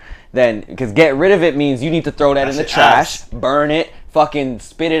lighter. Then, because get rid of it means you need to throw that in the trash, burn it, fucking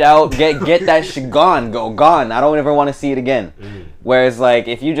spit it out, get that shit gone. I don't ever want to see it again. Whereas, like,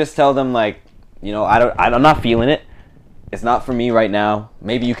 if you just tell them, like, you know, I'm not feeling it. It's not for me right now.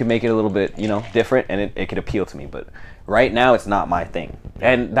 Maybe you can make it a little bit, you know, different, and it could appeal to me. But right now, it's not my thing.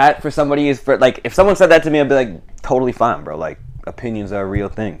 And that for somebody is for, like, if someone said that to me, I'd be like, totally fine, bro. Like, opinions are a real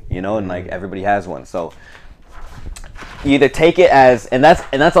thing, you know, and like everybody has one. So you either take it as, and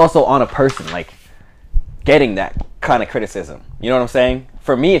that's also on a person, like getting that kind of criticism. You know what I'm saying?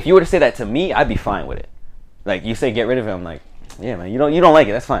 For me, if you were to say that to me, I'd be fine with it. Like, you say get rid of it, I'm like, yeah, man, you don't like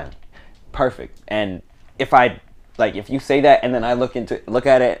it, that's fine, perfect. And if you say that and then I look at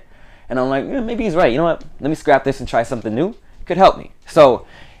it and I'm like, yeah, maybe he's right. You know what? Let me scrap this and try something new. It could help me. So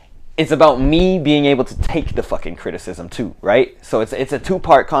it's about me being able to take the fucking criticism too, right? So it's a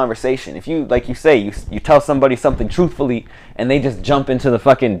two-part conversation. If you, like you say, you tell somebody something truthfully and they just jump into the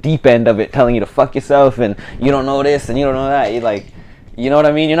fucking deep end of it, telling you to fuck yourself and you don't know this and you don't know that, you're like, you know what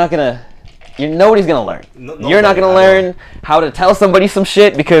I mean? Nobody's gonna learn. You're not gonna learn how to tell somebody some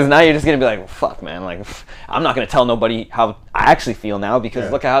shit, because now you're just gonna be like, well, fuck, man. Like, I'm not gonna tell nobody how I actually feel now,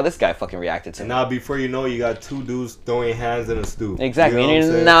 because look at how this guy fucking reacted to me. Now, before you know, you got two dudes throwing hands in a stew. Exactly. You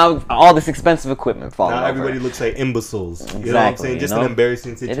know, and now all this expensive equipment falling over. Now everybody looks like imbeciles. Exactly. You know what I'm saying? Just an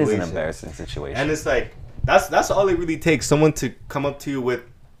embarrassing situation. It is an embarrassing situation. And it's like, that's all it really takes. Someone to come up to you with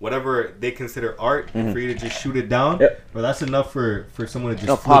whatever they consider art, and for you to just shoot it down. Yep. But that's enough for someone to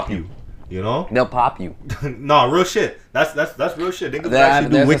just flip you. You know, they'll pop you. No, real shit. That's real shit. They could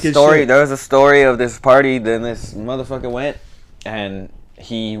actually do wicked shit. There was a story of this party. Then this motherfucker went, and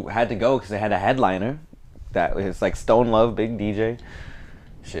he had to go because they had a headliner. That was like Stone Love, big DJ.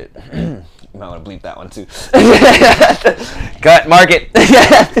 Shit, you might want to bleep that one too. Cut, mark it.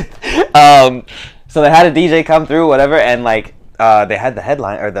 So they had a DJ come through, whatever, and like they had the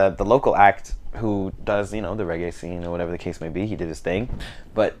headline or the local act who does, you know, the reggae scene or whatever the case may be. He did his thing,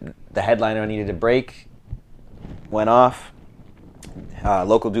 but the headliner needed a break, went off,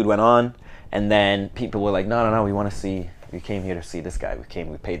 local dude went on, and then people were like, no, we came here to see this guy.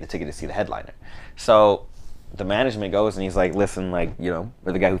 We paid the ticket to see the headliner. So the management goes and he's like, listen, like, you know,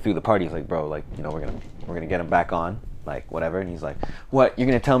 or the guy who threw the party, he's like, bro, like, you know, we're gonna get him back on, like, whatever. And he's like, what, you're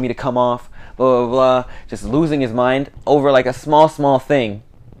gonna tell me to come off, blah, blah, blah, just losing his mind over like a small thing.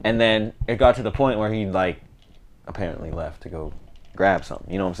 And then it got to the point where he, like, apparently left to go grab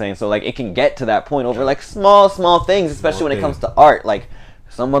something. You know what I'm saying? So, like, it can get to that point over, like, small things, especially when it comes to art. Like,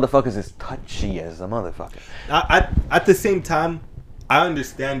 some motherfuckers is touchy as a motherfucker. At the same time, I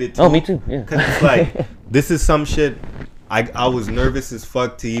understand it, too. Oh, me too, yeah. Because it's like, this is some shit I was nervous as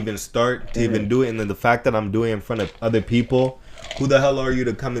fuck to even start, to even do it. And then the fact that I'm doing it in front of other people, who the hell are you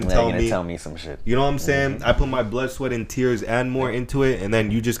to come and tell me some shit? You know what I'm saying? I put my blood, sweat, and tears and more into it, and then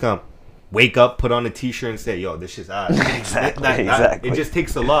you just come, wake up, put on a t-shirt, and say, "Yo, this shit's ass." Exactly. It just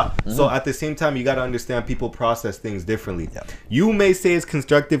takes a lot. So at the same time, you got to understand people process things differently. Yep. You may say it's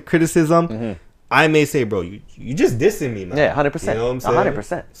constructive criticism. I may say, bro, you just dissing me, man. Yeah, 100%. You know what I'm saying?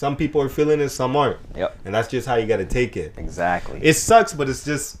 100%. Some people are feeling it, some aren't. Yep. And that's just how you got to take it. Exactly. It sucks, but it's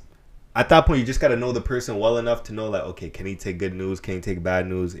just, at that point, you just got to know the person well enough to know, like, okay, can he take good news? Can he take bad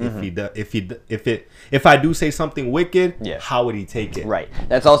news? If I do say something wicked, how would he take it? Right.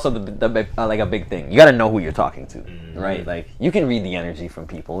 That's also the like a big thing. You got to know who you're talking to, right? Like, you can read the energy from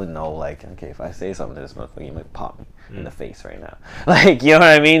people and know, like, okay, if I say something to this motherfucker, you might pop me in the face right now. Like, you know what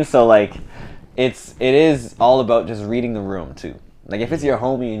I mean? So, like, it is all about just reading the room too. Like, if it's your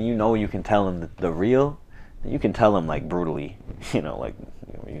homie and you know you can tell him the real, you can tell him, like, brutally, you know, like,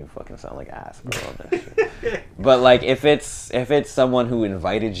 you fucking sound like ass, bro. But, like, if it's someone who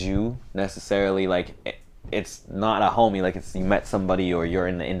invited you necessarily, like, it's not a homie, like, it's you met somebody or you're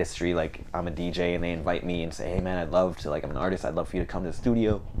in the industry, like, I'm a DJ and they invite me and say, hey man, I'd love to, like, I'm an artist, I'd love for you to come to the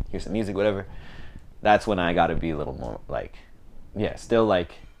studio, hear some music, whatever. That's when I gotta be a little more, like,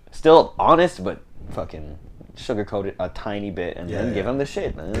 still honest, but fucking sugarcoat it a tiny bit and then give them the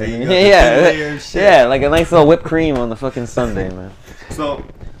shit, man. Yeah, like a nice little whipped cream on the fucking Sunday, man. So,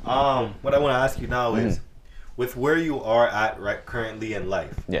 what I want to ask you now is, with where you are at right currently in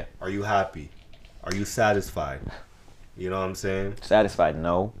life, are you happy? Are you satisfied? You know what I'm saying? Satisfied?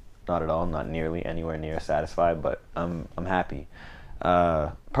 No, not at all. Not nearly anywhere near satisfied, but I'm happy.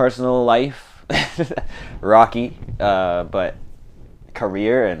 Personal life, rocky, but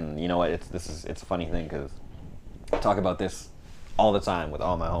career, and you know what? It's a funny thing because I talk about this all the time with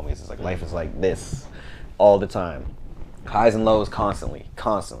all my homies. It's like life is like this all the time, highs and lows, constantly.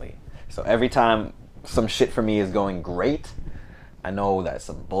 So every time some shit for me is going great, I know that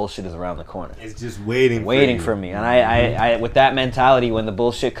some bullshit is around the corner. It's just waiting for me. And I with that mentality, when the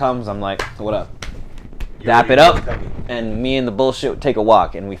bullshit comes, I'm like, what up? Dap it up, and me and the bullshit take a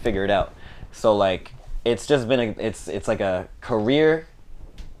walk, and we figure it out. So, like, it's just been it's like a career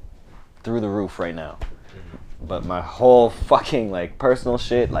through the roof right now, but my whole fucking, like, personal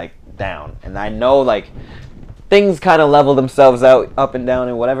shit, like, down. And I know, like, things kind of level themselves out, up and down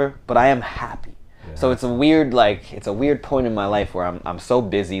and whatever, but I am happy. So it's a weird point in my life where I'm so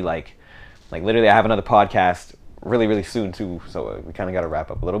busy, like literally I have another podcast really soon too, so we kind of got to wrap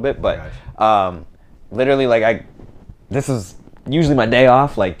up a little bit, but literally, like, this is usually my day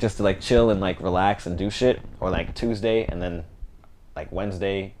off, like, just to, like, chill and, like, relax and do shit, or, like, Tuesday and then, like,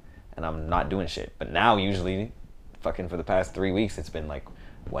 Wednesday, and I'm not doing shit. But now usually fucking for the past 3 weeks it's been like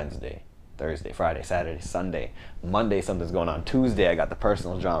Wednesday, Thursday, Friday, Saturday, Sunday. Monday, something's going on. Tuesday, I got the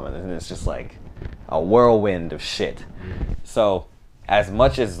personal drama. And it's just like a whirlwind of shit. So as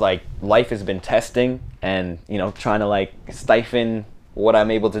much as like life has been testing and, you know, trying to like stifle what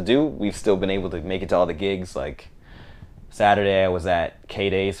I'm able to do, we've still been able to make it to all the gigs. Like Saturday, I was at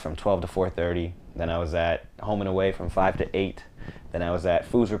K-Days from 12 to 4:30. Then I was at Home and Away from 5 to 8. Then I was at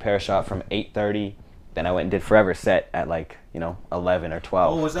Food's Repair Shop from 8:30. Then I went and did Forever Set at like, you know, 11 or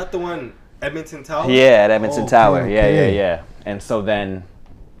 12. Oh, was that the one, Edmonton Tower? Yeah, at Edmonton Tower. Okay. Yeah. And so then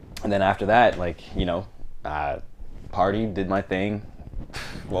after that, like, you know, partied, did my thing.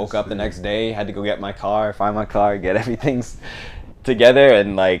 Woke up the next day, had to go get my car, find my car, get everything together,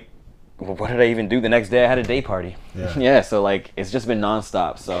 and like, what did I even do the next day? I had a day party. Yeah, so like, it's just been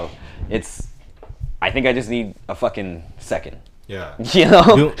nonstop. So I think I just need a fucking second. Yeah. You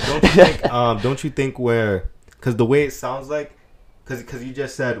know? Don't you think because the way it sounds like, because you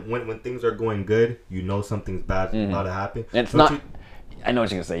just said when things are going good, you know something's bad about to happen. And it's not. I know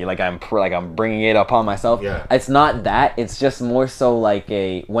what you're gonna say. Like I'm bringing it upon myself. Yeah. It's not that. It's just more so like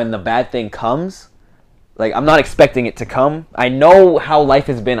when the bad thing comes, like I'm not expecting it to come. I know how life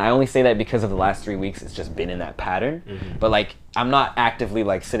has been. I only say that because of the last 3 weeks. It's just been in that pattern. But like I'm not actively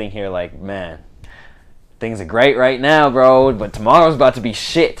like sitting here like, man, things are great right now, bro, but tomorrow's about to be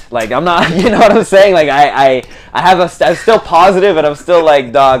shit. Like I'm not, you know what I'm saying? Like I'm still positive, and I'm still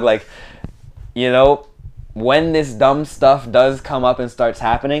like, dog, like, you know, when this dumb stuff does come up and starts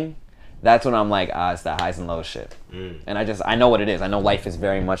happening, that's when I'm like, it's that highs and lows shit. And I know what it is. I know life is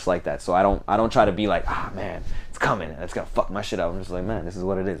very much like that. So I don't try to be like, man, it's coming, it's gonna fuck my shit up. I'm just like, man, this is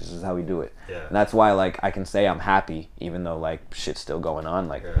what it is. This is how we do it. Yeah. And that's why like I can say I'm happy, even though like shit's still going on.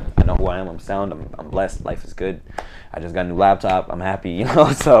 Like I know who I am. I'm sound. I'm blessed. Life is good. I just got a new laptop. I'm happy. You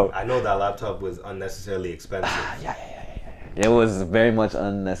know. So I know that laptop was unnecessarily expensive. Yeah. It was very much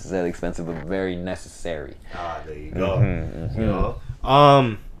unnecessarily expensive, but very necessary. There you go. You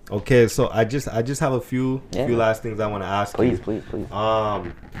know? Okay, so I just have a few last things I want to ask you. Please.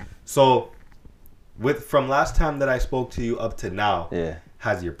 So from last time that I spoke to you up to now,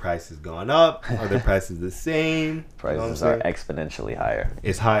 has your prices gone up? Are the prices the same? Prices are exponentially higher.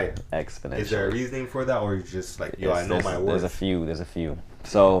 It's higher. Exponentially. Is there a reasoning for that, or is just like, I know my worth? There's a few.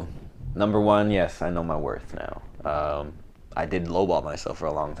 So, number one, yes, I know my worth now. I did lowball myself for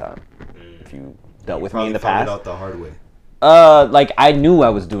a long time. If you dealt with me in the past, found it out the hard way. Like I knew I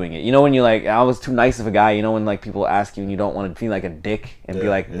was doing it. You know when you're like, I was too nice of a guy. You know when like people ask you and you don't want to feel like a dick and be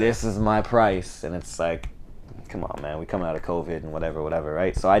like, this is my price, and it's like, come on, man, we come out of COVID and whatever,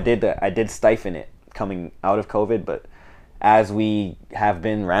 right? So I did stifle it coming out of COVID, but as we have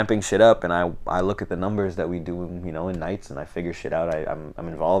been ramping shit up, and I look at the numbers that we do, you know, in nights, and I figure shit out. I'm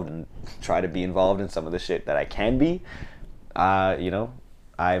involved and try to be involved in some of the shit that I can be. You know,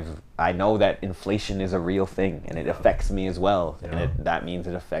 I know that inflation is a real thing, and it affects me as well, and that means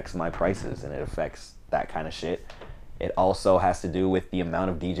it affects my prices, and it affects that kind of shit. It also has to do with the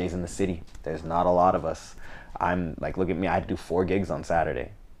amount of DJs in the city. There's not a lot of us. I'm like, look at me, I do 4 gigs on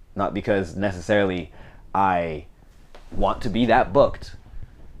Saturday, not because necessarily I want to be that booked.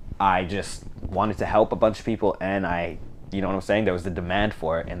 I just wanted to help a bunch of people, and you know what I'm saying? There was the demand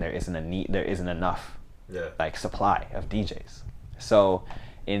for it, and there isn't enough. Like supply of DJs. So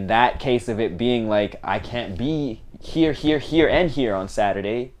in that case of it being like I can't be here and here on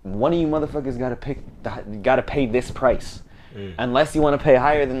Saturday, one of you motherfuckers gotta pay this price. Unless you want to pay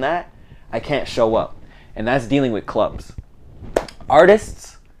higher than that, I can't show up. And that's dealing with clubs.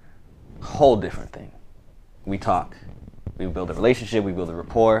 Artists, whole different thing. We talk, we build a relationship, we build a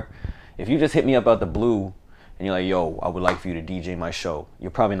rapport. If you just hit me up out the blue and you're like, yo, I would like for you to DJ my show,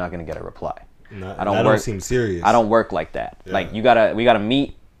 you're probably not gonna get a reply. I don't seem serious. I don't work like that. Like we gotta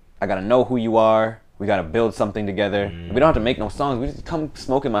meet. I gotta know who you are. We gotta build something together. We don't have to make no songs. We just come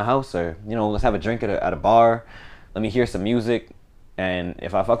smoke in my house, or you know, let's have a drink at a bar. Let me hear some music, and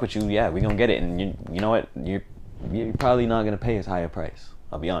if I fuck with you, we gonna get it. And you know what? You're probably not gonna pay as high a price.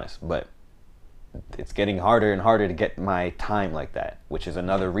 I'll be honest, but it's getting harder and harder to get my time like that, which is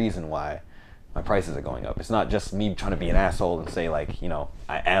another reason why my prices are going up. It's not just me trying to be an asshole and say like, you know,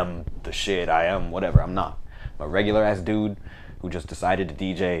 I am the shit, I am whatever. I'm not. I'm a regular ass dude who just decided to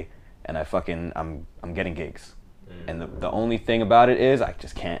DJ, and I'm getting gigs. And the only thing about it is I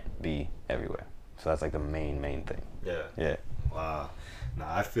just can't be everywhere. So that's like the main thing. Yeah. Wow.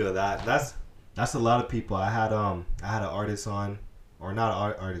 Nah, I feel that. That's a lot of people. I had an artist on, or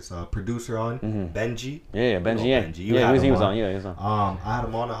not artist, producer on, Benji. Yeah, Benji. Yeah, Benji. He was on. Yeah, he was on. I had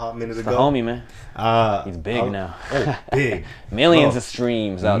him on a hot minute ago. The homie, man. He's big now. Big. Millions of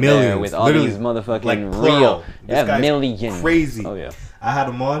streams out there with all these motherfucking like real. This guy's millions. crazy. Oh yeah. I had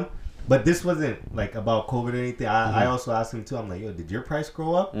him on. But this wasn't like about COVID or anything. I also asked him too. I'm like, yo, did your price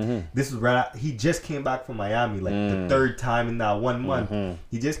grow up? This was he just came back from Miami, like the third time in that 1 month.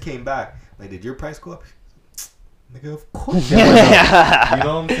 He just came back. Like, did your price go up? Nigga, of course it went up. You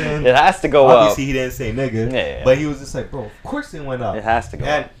know what I'm saying? It has to go Obviously, up. Obviously, he didn't say nigga, but he was just like, bro, of course it went up. It has to go up.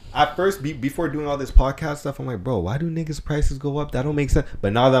 And at first, before doing all this podcast stuff, I'm like, bro, why do niggas' prices go up? That don't make sense.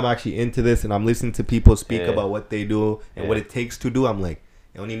 But now that I'm actually into this and I'm listening to people speak about what they do and what it takes to do, I'm like,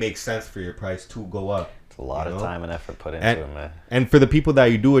 it only makes sense for your price to go up. It's a lot of time and effort put into it, man. And for the people that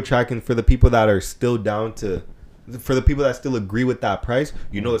you do attract, and for the people that are still down to... For the people that still agree with that price,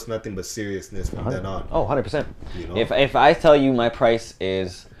 you know it's nothing but seriousness from then on. Oh, 100%. You know? If I tell you my price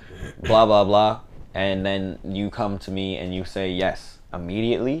is blah, blah, blah, and then you come to me and you say yes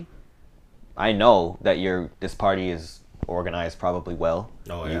immediately, I know that this party is organized probably well.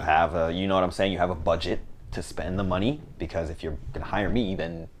 Oh, yeah. You have you know what I'm saying? You have a budget to spend the money, because if you're going to hire me,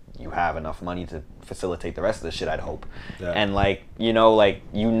 then you have enough money to facilitate the rest of the shit, I'd hope. Yeah. And you know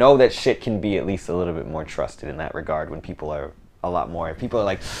that shit can be at least a little bit more trusted in that regard when people are a lot more. If people are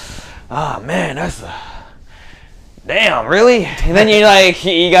like, man, that's damn, really? And then you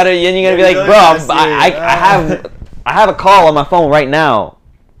gotta be like, bro, I have a call on my phone right now,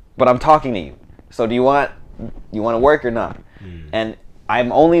 but I'm talking to you. So do you want to work or not? And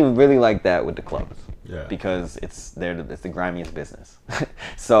I'm only really like that with the clubs. Yeah. Because it's the grimiest business.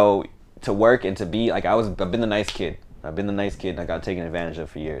 So to work and to be like, I've been the nice kid. And I got taken advantage of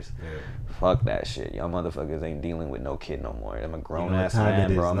for years. Yeah. Fuck that shit. Y'all motherfuckers ain't dealing with no kid no more. I'm a grown ass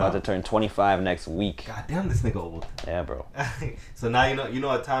man, bro. I'm about to turn 25 next week. God damn, this nigga old. Yeah, bro. So now you know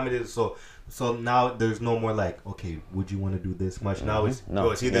what time it is. So now there's no more like, okay, would you want to do this much? Now it's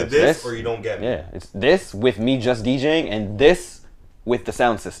either this or you don't get me. Yeah, it's this with me just DJing and this with the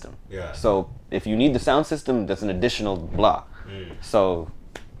sound system. Yeah. So if you need the sound system, that's an additional blah. So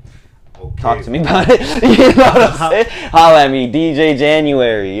talk to me about it. You know what I'm saying? Holla at me, DJ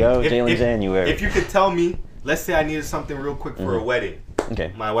January, Jalen January. If you could tell me, let's say I needed something real quick for a wedding.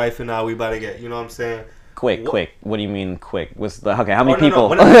 Okay. My wife and I, we about to get, you know what I'm saying? Quick. What do you mean quick? How many people?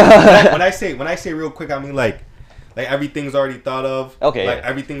 No. When I say real quick, I mean like everything's already thought of. Okay. Like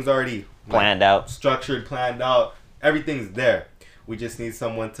everything's already planned out, structured, planned out. Everything's there. We just need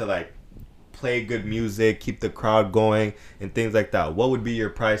someone to play good music, keep the crowd going, and things like that. What would be your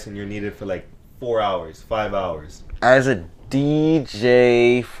price and you're needed for 4 hours, 5 hours? As a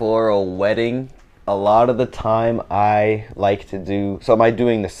DJ for a wedding, a lot of the time I like to do. So am I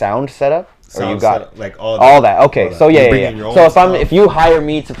doing the sound setup? Or you got all that? Okay, all so that. Yeah. So if you hire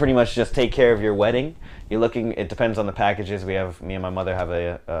me to pretty much just take care of your wedding, you're looking. It depends on the packages. Me and my mother have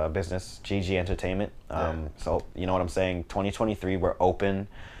a business, GG Entertainment. So you know what I'm saying. 2023, we're open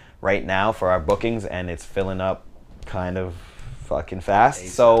right now for our bookings, and it's filling up kind of fucking fast.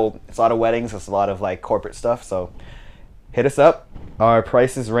 So it's a lot of weddings. It's a lot of corporate stuff. So hit us up. Our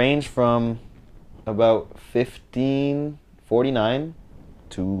prices range from about $1,549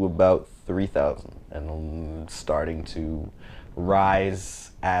 to about $3,000, and starting to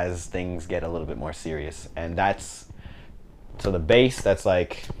rise as things get a little bit more serious. And that's the bass, that's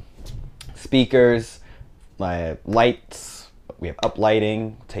speakers, my lights, we have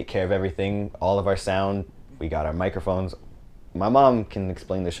uplighting, take care of everything, all of our sound, we got our microphones. My mom can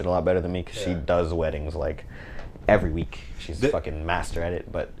explain this shit a lot better than me, because she does weddings every week. She's a fucking master at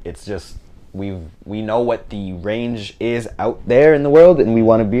it. But it's just we know what the range is out there in the world, and we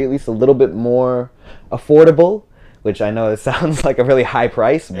want to be at least a little bit more affordable, which I know it sounds like a really high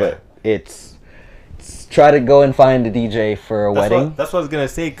price, but it's try to go and find a DJ for a wedding. That's what I was gonna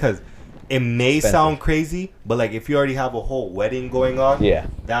say, because it may sound crazy, but if you already have a whole wedding going on,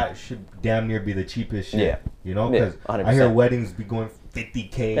 that should damn near be the cheapest shit. Yeah. You know, because I hear weddings be going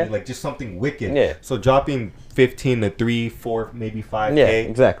 $50K, just something wicked. Yeah. So dropping 15 to 3, 4, maybe 5K. Yeah,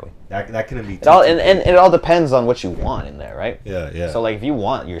 exactly. That couldn't be. And it all depends on what you want in there, right? Yeah. So if you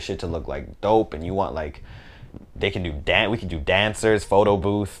want your shit to look dope, and you want they can do we can do dancers, photo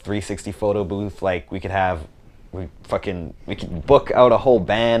booth, 360 photo booth. We can book out a whole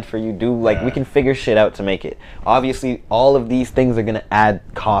band for you. We can figure shit out to make it. Obviously, all of these things are gonna add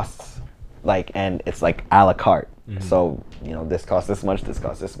costs, and it's a la carte. Mm-hmm. So this costs this much, this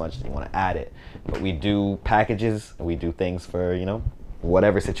costs this much. And you want to add it, but we do packages. We do things for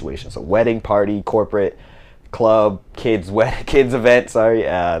whatever situation. So wedding, party, corporate, club, kids event.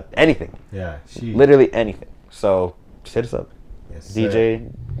 Anything. Yeah. Literally anything. So just hit us up. Yes, DJ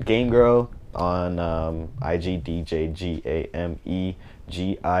Game Girl on IG, DJ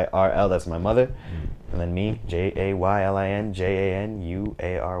GAMEGIRL. That's my mother. And then me,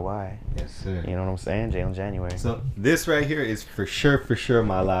 JaylinJanuary. Yes, sir. You know what I'm saying? Jalen January. So this right here is for sure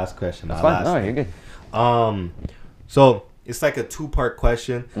my last question. That's fine. No, you're good. So it's like a 2-part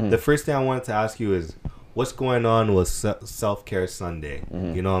question. The first thing I wanted to ask you is, what's going on with Self-Care Sunday?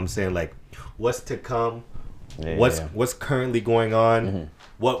 You know what I'm saying? Like, what's to come? What's currently going on?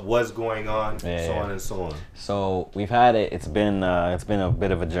 What was going on? So on and so on. So we've had it. It's been a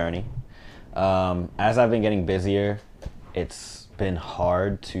bit of a journey. As I've been getting busier, it's been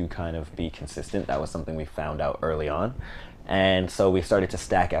hard to kind of be consistent. That was something we found out early on. And so we started to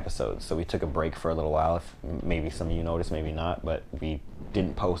stack episodes. So we took a break for a little while. If maybe some of you noticed, maybe not, but we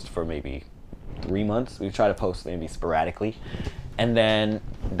didn't post for maybe 3 months. We tried to post maybe sporadically. And then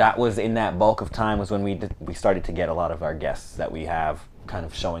that was in that bulk of time was when we started to get a lot of our guests that we have kind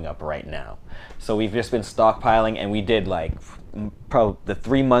of showing up right now. So we've just been stockpiling, and we did like probably the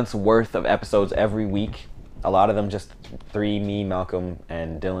 3 months worth of episodes every week. A lot of them just 3, me, Malcolm,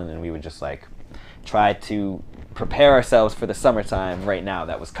 and Dylan, and we would just like try to prepare ourselves for the summertime right now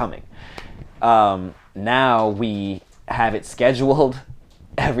that was coming. Now we have it scheduled.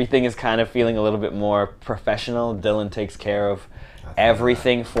 Everything is kind of feeling a little bit more professional. Dylan takes care of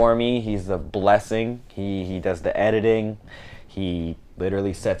everything for me. He's a blessing. He does the editing. He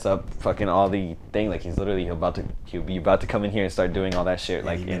literally sets up fucking all the thing. Like he'll be about to come in here and start doing all that shit.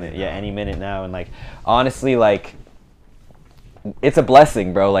 Like any minute now. And like honestly, like it's a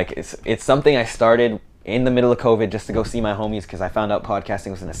blessing, bro. Like it's something I started in the middle of COVID just to go see my homies because I found out podcasting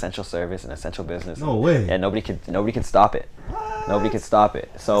was an essential service, an essential business. No way. And nobody could stop it. What? Nobody could stop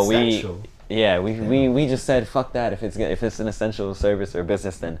it. So essential. we just said fuck that. If it's an essential service or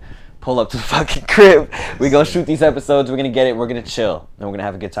business, then pull up to the fucking crib. We gonna shoot these episodes. We're gonna get it. We're gonna chill and we're gonna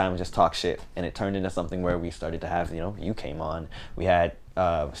have a good time and just talk shit. And it turned into something where we started to have, you came on. We had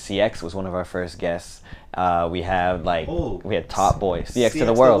CX was one of our first guests. We had Top Boy, CX to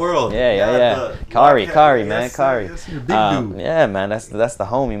the world. Yeah. Kari, man, Kari. Yeah, man, that's the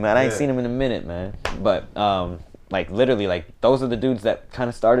homie, man. I ain't seen him in a minute, man. But literally, those are the dudes that kind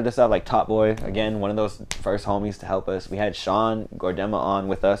of started us out. Like Top Boy, again, one of those first homies to help us. We had Sean Gordema on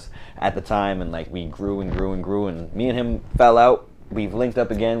with us at the time, and we grew and grew and grew. And me and him fell out. We've linked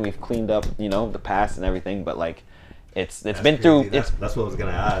up again. We've cleaned up, the past and everything. But It's been crazy. Through. That's what I was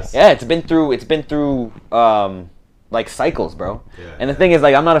gonna ask. Yeah, it's been through cycles, bro. Yeah, and the thing is,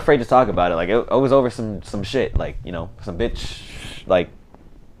 I'm not afraid to talk about it. I was over some shit, some bitch, a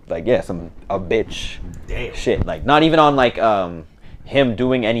bitch. Damn. Shit. Not even on him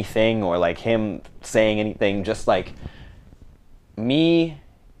doing anything or him saying anything. Just me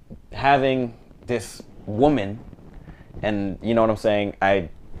having this woman, and you know what I'm saying. I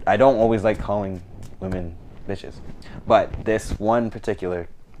don't always like calling women bitches, but this one particular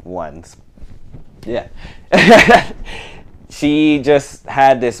one's, she just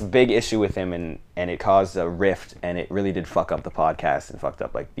had this big issue with him, and it caused a rift, and it really did fuck up the podcast and fucked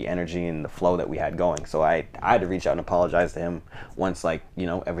up the energy and the flow that we had going. So I had to reach out and apologize to him once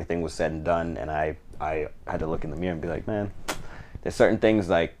everything was said and done, and I had to look in the mirror and be like, man, there's certain things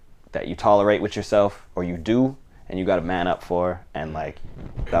that you tolerate with yourself or you do and you got to man up for, and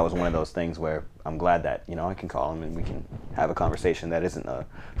that was one of those things where I'm glad that I can call him and we can have a conversation that isn't a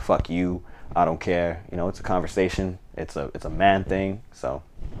fuck you, I don't care. It's a conversation. It's a man thing. So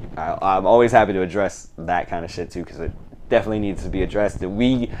I'm always happy to address that kind of shit too, because it definitely needs to be addressed.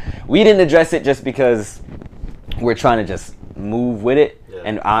 We didn't address it just because we're trying to just move with it,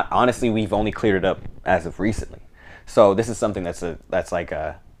 and honestly, we've only cleared it up as of recently. So this is something that's 2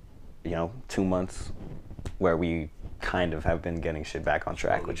 months where we kind of have been getting shit back on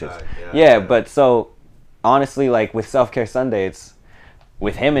track, which is but so honestly, with Self-Care Sunday, it's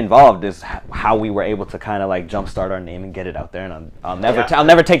with him involved is how we were able to kind of jumpstart our name and get it out there, and I'll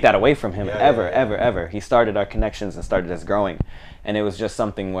never take that away from him, ever. He started our connections and started us growing, and it was just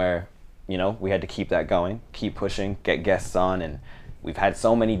something where we had to keep that going, keep pushing, get guests on, and we've had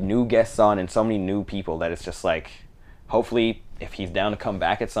so many new guests on and so many new people that it's just hopefully if he's down to come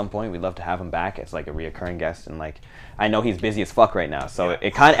back at some point, we'd love to have him back as a reoccurring guest. And I know he's busy as fuck right now, so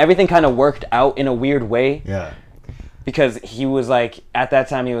everything kind of worked out in a weird way. Yeah. Because he was at that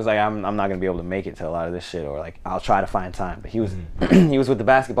time he was I'm not gonna be able to make it to a lot of this shit, or I'll try to find time. But he was he was with the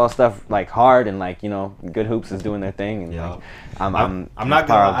basketball stuff hard, and Good Hoops is doing their thing, and I'm not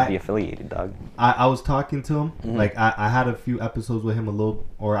proud to be affiliated, dog. I was talking to him. I had a few episodes with him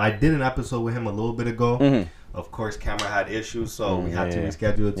I did an episode with him a little bit ago. Of course, camera had issues, so we had to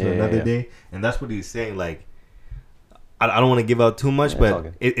reschedule it to another day. And that's what he's saying. I don't want to give out too much,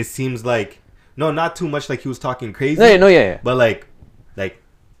 but it seems no, not too much. He was talking crazy. But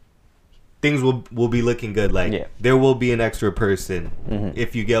things will be looking good. Like there will be an extra person,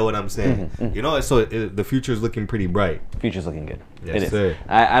 if you get what I'm saying. You know, so the future is looking pretty bright. Future's looking good. Yes, it sir. is.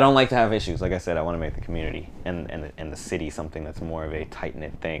 I don't like to have issues. Like I said, I want to make the community and the city something that's more of a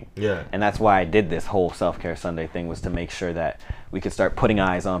tight-knit thing. Yeah. And that's why I did this whole Self-Care Sunday thing, was to make sure that we could start putting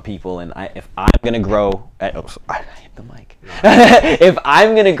eyes on people. And if I'm going to grow I hit the mic. If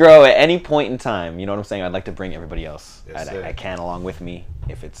I'm going to grow at any point in time, you know what I'm saying? I'd like to bring everybody else I can along with me,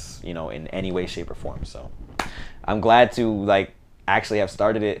 if it's, you know, in any way, shape, or form. So I'm glad to, like, actually have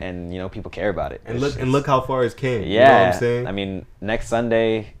started it, and, you know, people care about it. And look how far it's came. Yeah. You know what I'm saying? I mean, next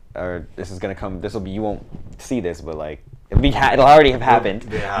Sunday, or this is going to come, this will be, you won't see this, but, like, it'll already have happened.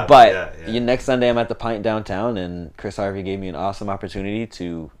 But next Sunday, I'm at the Pint downtown, and Chris Harvey gave me an awesome opportunity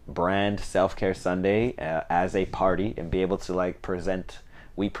to brand Self-Care Sunday as a party and be able to, like, present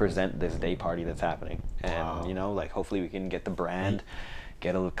this day party that's happening. And, you know, like, hopefully we can get the brand,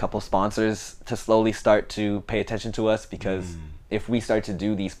 get a couple sponsors to slowly start to pay attention to us, because if we start to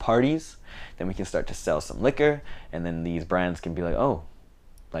do these parties, then we can start to sell some liquor, and then these brands can be like, oh,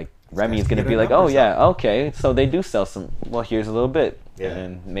 like Remy is going to be like, oh yeah, okay, so they do sell some, well, here's a little bit.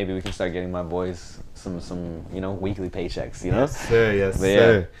 And maybe we can start getting my boys some you know, weekly paychecks, you know? Yes, sir. Yes,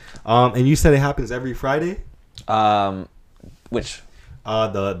 sir. And you said it happens every Friday? Which?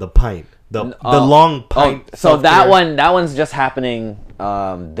 The pint. The long pint. So that one's just happening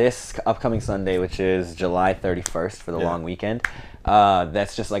this upcoming Sunday, which is July 31st for the long weekend.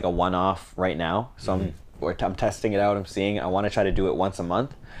 That's just like a one-off right now. So I'm testing it out. I'm seeing. I want to try to do it once a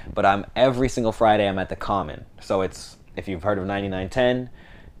month, but every single Friday I'm at the Common. So it's, if you've heard of 9910,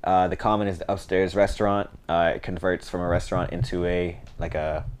 the Common is the upstairs restaurant. It converts from a restaurant into it's like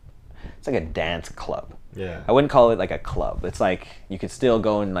a dance club. Yeah. I wouldn't call it like a club. It's like you could still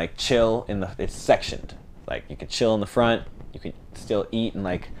go and like chill it's sectioned. Like you could chill in the front, you could still eat and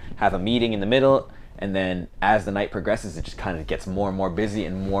like have a meeting in the middle, and then as the night progresses, it just kind of gets more and more busy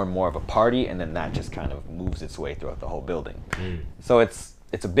and more of a party, and then that just kind of moves its way throughout the whole building. So it's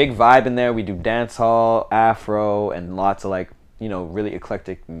a big vibe in there. We do dance hall, Afro, and lots of, like, you know, really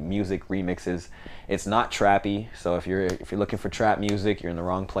eclectic music remixes. It's not trappy, so if you're looking for trap music, you're in the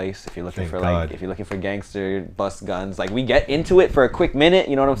wrong place. If you're looking if you're looking for gangster, bust guns, like, we get into it for a quick minute,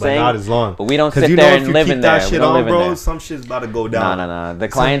 you know what I'm saying? But not as long. But we don't sit there and live in there. Because you know, if you keep that shit on, bro, some shit's about to go down. No. The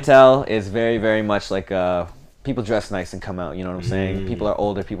clientele is very, very much like people dress nice and come out, you know what I'm saying? People are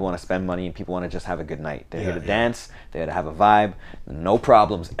older, people want to spend money, and people want to just have a good night. They're here to dance, they're here to have a vibe. No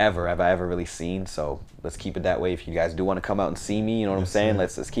problems have I ever really seen, so let's keep it that way. If you guys do want to come out and see me, you know what I'm saying?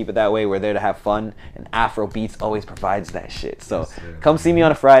 Let's keep it that way. We're there to have fun, and Afro Beats always provides that shit. So come see me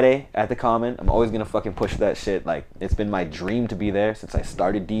on a Friday at the Common. I'm always going to fucking push that shit. Like, it's been my dream to be there since I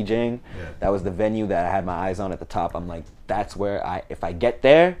started DJing. That was the venue that I had my eyes on at the top. I'm like, that's where if I get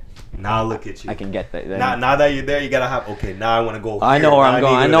there, now look at you. I can get there. Now that you're there, you gotta have. Okay, now I want to go. I know where I'm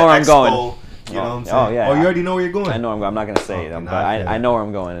going. I know where I'm going. You know what I'm saying? Oh, you already know where you're going. I know where I'm going. I'm not gonna say it, but I know where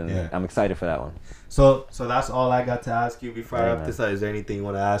I'm going, and I'm excited for that one. So that's all I got to ask you before I wrap this up. Is there anything you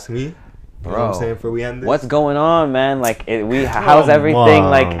want to ask me? Bro, you know what I'm saying, before we end this? What's going on, man? Like, how's everything?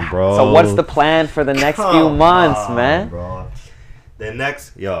 Like, bro. So what's the plan for the next few months, man? Bro.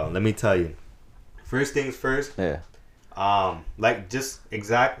 Let me tell you. First things first. Yeah. Like, just the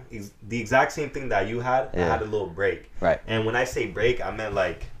exact same thing that you had. I had a little break. Right. And when I say break, I meant,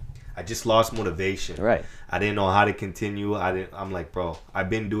 like, I just lost motivation. Right. I didn't know how to continue. I'm like, bro, I've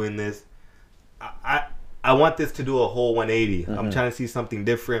been doing this. I want this to do a whole 180. I'm trying to see something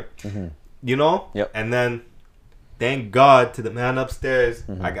different. You know? Yep. And then, thank God to the man upstairs.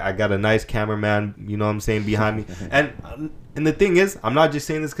 I got a nice cameraman, you know what I'm saying, behind me. And the thing is, I'm not just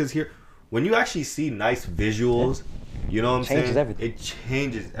saying this because when you actually see nice visuals, you know what I'm saying? It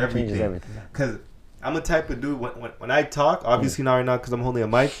changes everything. Because I'm a type of dude, when I talk, obviously not right now because I'm holding a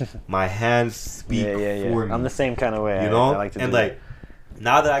mic, my hands speak for me. I'm the same kind of way. You know? I like to do like,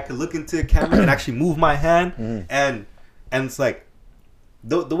 now that I can look into the camera and actually move my hand, and it's like,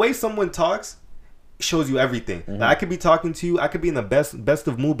 the way someone talks shows you everything. Like, I could be talking to you, I could be in the best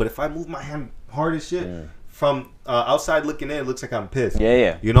of mood, but if I move my hand hard as shit, from outside looking in, it looks like I'm pissed.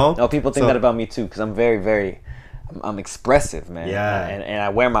 Yeah. You know? No, people think that about me too, because I'm very, very... I'm expressive, man. Yeah. And I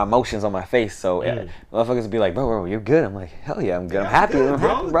wear my emotions on my face, so motherfuckers be like, bro, you're good. I'm like, hell yeah, I'm good. I'm happy,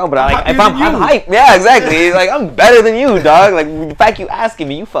 bro. But I'm hyped. Yeah, exactly. Like, I'm better than you, dog. Like, the fact you asking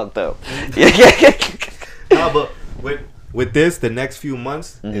me, you fucked up. No, but with this, the next few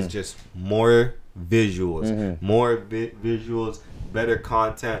months is just more visuals, visuals, better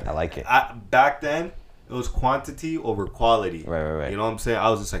content. I like it. Back then, it was quantity over quality. Right. You know what I'm saying? I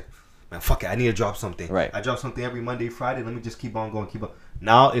was just like, man, fuck it, I need to drop something. Right. I drop something every Monday, Friday. Let me just keep on going, keep on.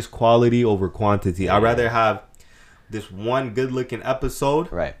 Now it's quality over quantity. I'd rather have this one good looking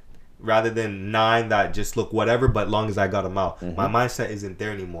episode, right, rather than 9 that just look whatever, but long as I got them out. My mindset isn't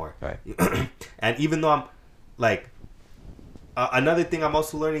there anymore. Right. And even though I'm like, another thing I'm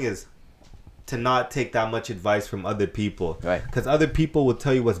also learning is to not take that much advice from other people. Right. Because other people will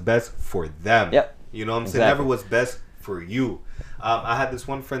tell you what's best for them. Yep. You know what I'm Exactly. saying? Never what's best for you. I had this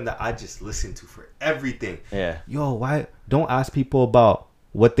one friend that I just listened to for everything. Yeah. Yo, why don't ask people about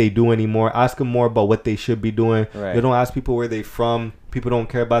what they do anymore? Ask them more about what they should be doing. Right. You don't ask people where they from. People don't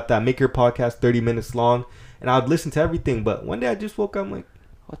care about that. Make your podcast 30 minutes long. And I would listen to everything. But one day I just woke up, I'm like,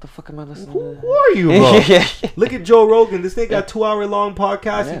 what the fuck am I listening who to? are you, bro? Look at Joe Rogan. This thing got 2-hour long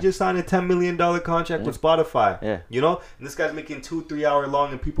podcast. Yeah. He just signed a $10 million contract with Spotify. Yeah. You know? And this guy's making 2-3 hour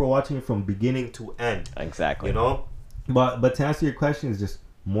long and people are watching it from beginning to end. Exactly. You know? But to answer your question, is just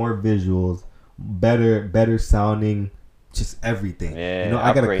more visuals, better sounding, just everything. Yeah, you know,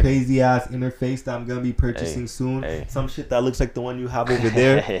 I got a upgrading. crazy ass interface that I'm gonna be purchasing soon. Some shit that looks like the one you have over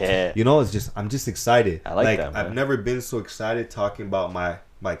there. Yeah. You know, I'm just excited. I like that, man. I've never been so excited talking about my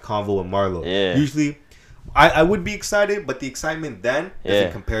convo with Marlo. Yeah. Usually I would be excited, but the excitement then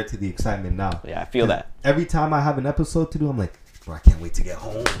doesn't compare to the excitement now. Yeah, I feel that. Every time I have an episode to do, I'm like, bro, I can't wait to get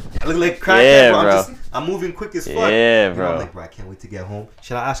home. I look like crack, Yeah, bro. I'm moving quick as fuck. Yeah, You bro. know, I'm like, bro, I can't wait to get home.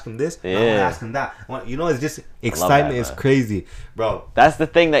 Should I ask him this? Yeah. I want to ask him that. You know, it's just excitement is crazy, bro. That's the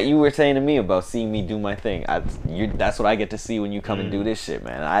thing that you were saying to me about seeing me do my thing. That's what I get to see when you come and do this shit,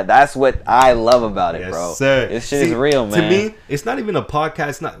 man. That's what I love about it, Yes, bro. sir. This shit is real, man. To me, it's not even a podcast.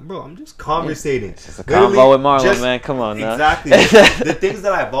 It's not, bro. I'm just conversating. It's just a convo with Marlon, man. Come on, now. Exactly. The things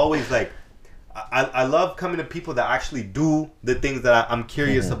that I've always like. I love coming to people that actually do the things that I'm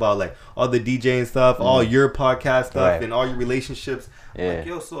curious about, like all the DJing stuff, all your podcast stuff, and all your relationships. I'm like,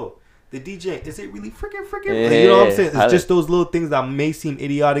 yo, so the DJ, is it really freaking? Yeah. You know what I'm saying? It's just those little things that may seem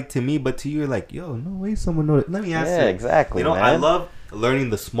idiotic to me, but to you, you're like, yo, no way someone knows. Let me ask you. Yeah, exactly. You know, man. I love learning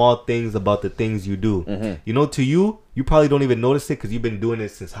the small things about the things you do. You know, to you probably don't even notice it because you've been doing it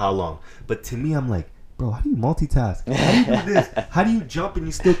since how long? But to me, I'm like, bro, how do you multitask? How do you do this? How do you jump and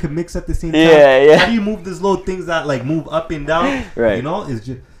you still can mix at the same time? Yeah. How do you move these little things that like move up and down? Right. You know, it's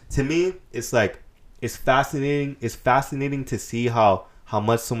just, to me, it's like, it's fascinating. It's fascinating to see how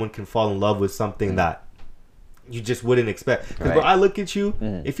much someone can fall in love with something that you just wouldn't expect. Because bro, I look at you,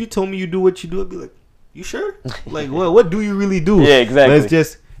 if you told me you do what you do, I'd be like, you sure? Like, what do you really do? Yeah, exactly. But it's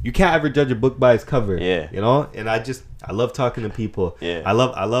just, you can't ever judge a book by its cover. Yeah. You know? And I love talking to people. Yeah. I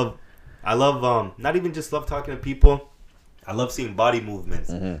love not even just love talking to people. I love seeing body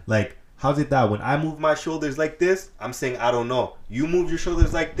movements. Like, how's it that when I move my shoulders like this, I'm saying I don't know. You move your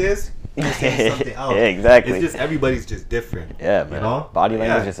shoulders like this, you're saying something else. Yeah, exactly. It's just everybody's just different. Yeah, man. You know? Body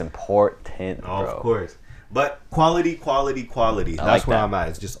language is important, bro. Of course. But quality. That's like where that. I'm at.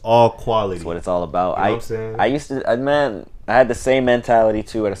 It's just all quality. That's what it's all about. You know what I'm saying? I used to, man, I had the same mentality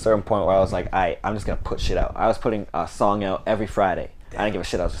too at a certain point where I was like, I'm just going to put shit out. I was putting a song out every Friday. I didn't give a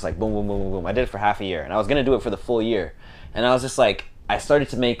shit. I was just like, boom, boom, boom, boom, boom. I did it for half a year. And I was going to do it for the full year. And I was just like, I started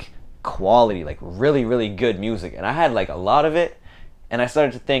to make quality, like really, really good music. And I had like a lot of it. And I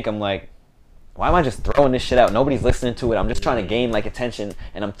started to think, I'm like, why am I just throwing this shit out? Nobody's listening to it. I'm just trying to gain like attention.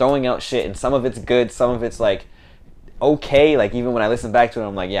 And I'm throwing out shit. And some of it's good. Some of it's like okay. Like even when I listen back to it,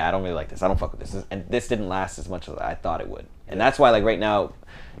 I'm like, yeah, I don't really like this. I don't fuck with this. And this didn't last as much as I thought it would. And that's why like right now,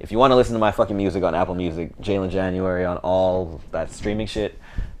 if you want to listen to my fucking music on Apple Music, Jalen January on all that streaming shit,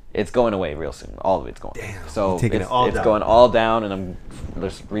 it's going away real soon. All of it's going. Damn, so it's going all down, and I'm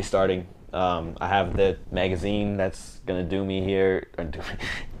just restarting. I have the magazine that's gonna do me here.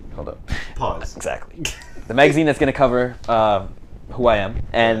 Hold up. Pause. Exactly. The magazine that's gonna cover who I am,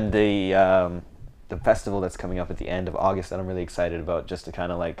 and the festival that's coming up at the end of August that I'm really excited about, just to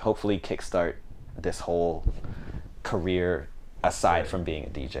kind of like hopefully kickstart this whole career aside from being a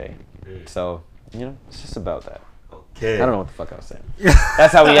DJ. So, you know, it's just about that. Okay. I don't know what the fuck I was saying.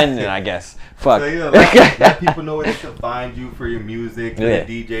 That's how we ended it, I guess. Fuck. So yeah, let people know where they can find you for your music, for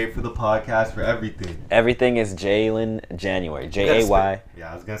the DJ, for the podcast, for everything. Everything is Jalen January. Jay.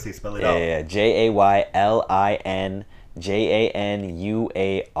 Yeah, I was gonna say spell it out. Yeah. JAYLIN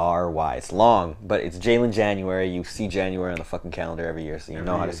JANUARY. It's long, but it's Jalen January. You see January on the fucking calendar every year, so you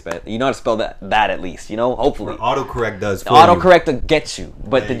know how to spell. You know how to spell that at least. You know, hopefully. Autocorrect does. Autocorrect will get you,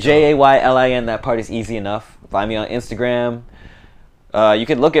 but the JAYLIN, that part is easy enough. Find me on Instagram. You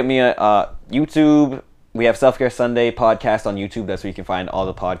can look at me at YouTube. We have Self Care Sunday podcast on YouTube. That's where you can find all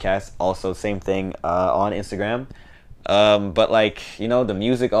the podcasts. Also, same thing on Instagram. But like, you know, the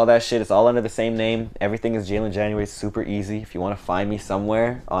music, all that shit, it's all under the same name. Everything is Jalen January. It's super easy. If you want to find me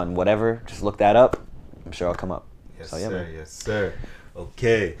somewhere on whatever, just look that up. I'm sure I'll come up. Yes, so, yeah, sir. man. Yes, sir.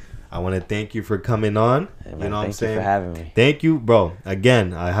 Okay. I want to thank you for coming on. Hey, man, you know what I'm saying? Thank you for having me. Thank you, bro.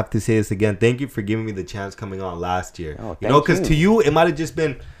 Again, I have to say this again. Thank you for giving me the chance coming on last year. Oh, you know, because to you, it might have just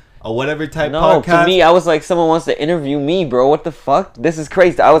been a whatever type podcast. No, to me, I was like, someone wants to interview me, bro. What the fuck? This is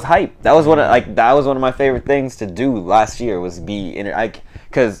crazy. I was hyped. That was that was one of my favorite things to do last year was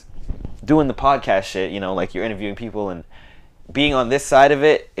because doing the podcast shit, you know, like you're interviewing people and being on this side of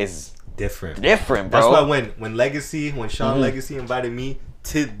it is different, bro. That's why when Sean Legacy invited me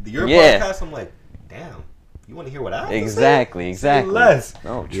to your podcast, I'm like, damn, you want to hear what I have exactly. Less.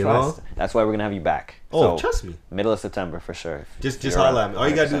 No, trust. That's why we're gonna have you back. Oh, trust me. Middle of September for sure. Just holla at me. All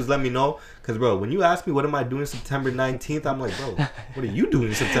you gotta do is let me know. Cause bro, when you ask me what am I doing September 19th, I'm like, bro, what are you doing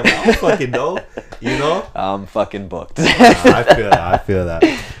in September? I don't fucking know. You know? I'm fucking booked. I feel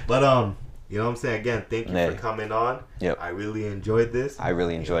that. But you know what I'm saying? Again, thank you for coming on. Yep. I really enjoyed this. I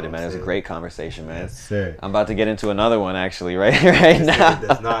really enjoyed it, man. It was a great conversation, man. Yes, sir. I'm about to get into another one, actually, right now.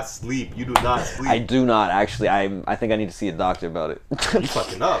 Does not sleep. You do not sleep. I do not, actually. I think I need to see a doctor about it. You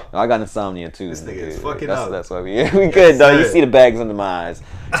fucking up. I got insomnia, too. This nigga is fucking up. That's why we good, though. You see the bags under my eyes.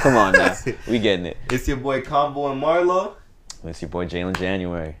 Come on, now. We getting it. It's your boy Combo and Marlo. It's your boy Jalen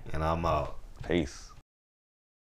January. And I'm out. Peace.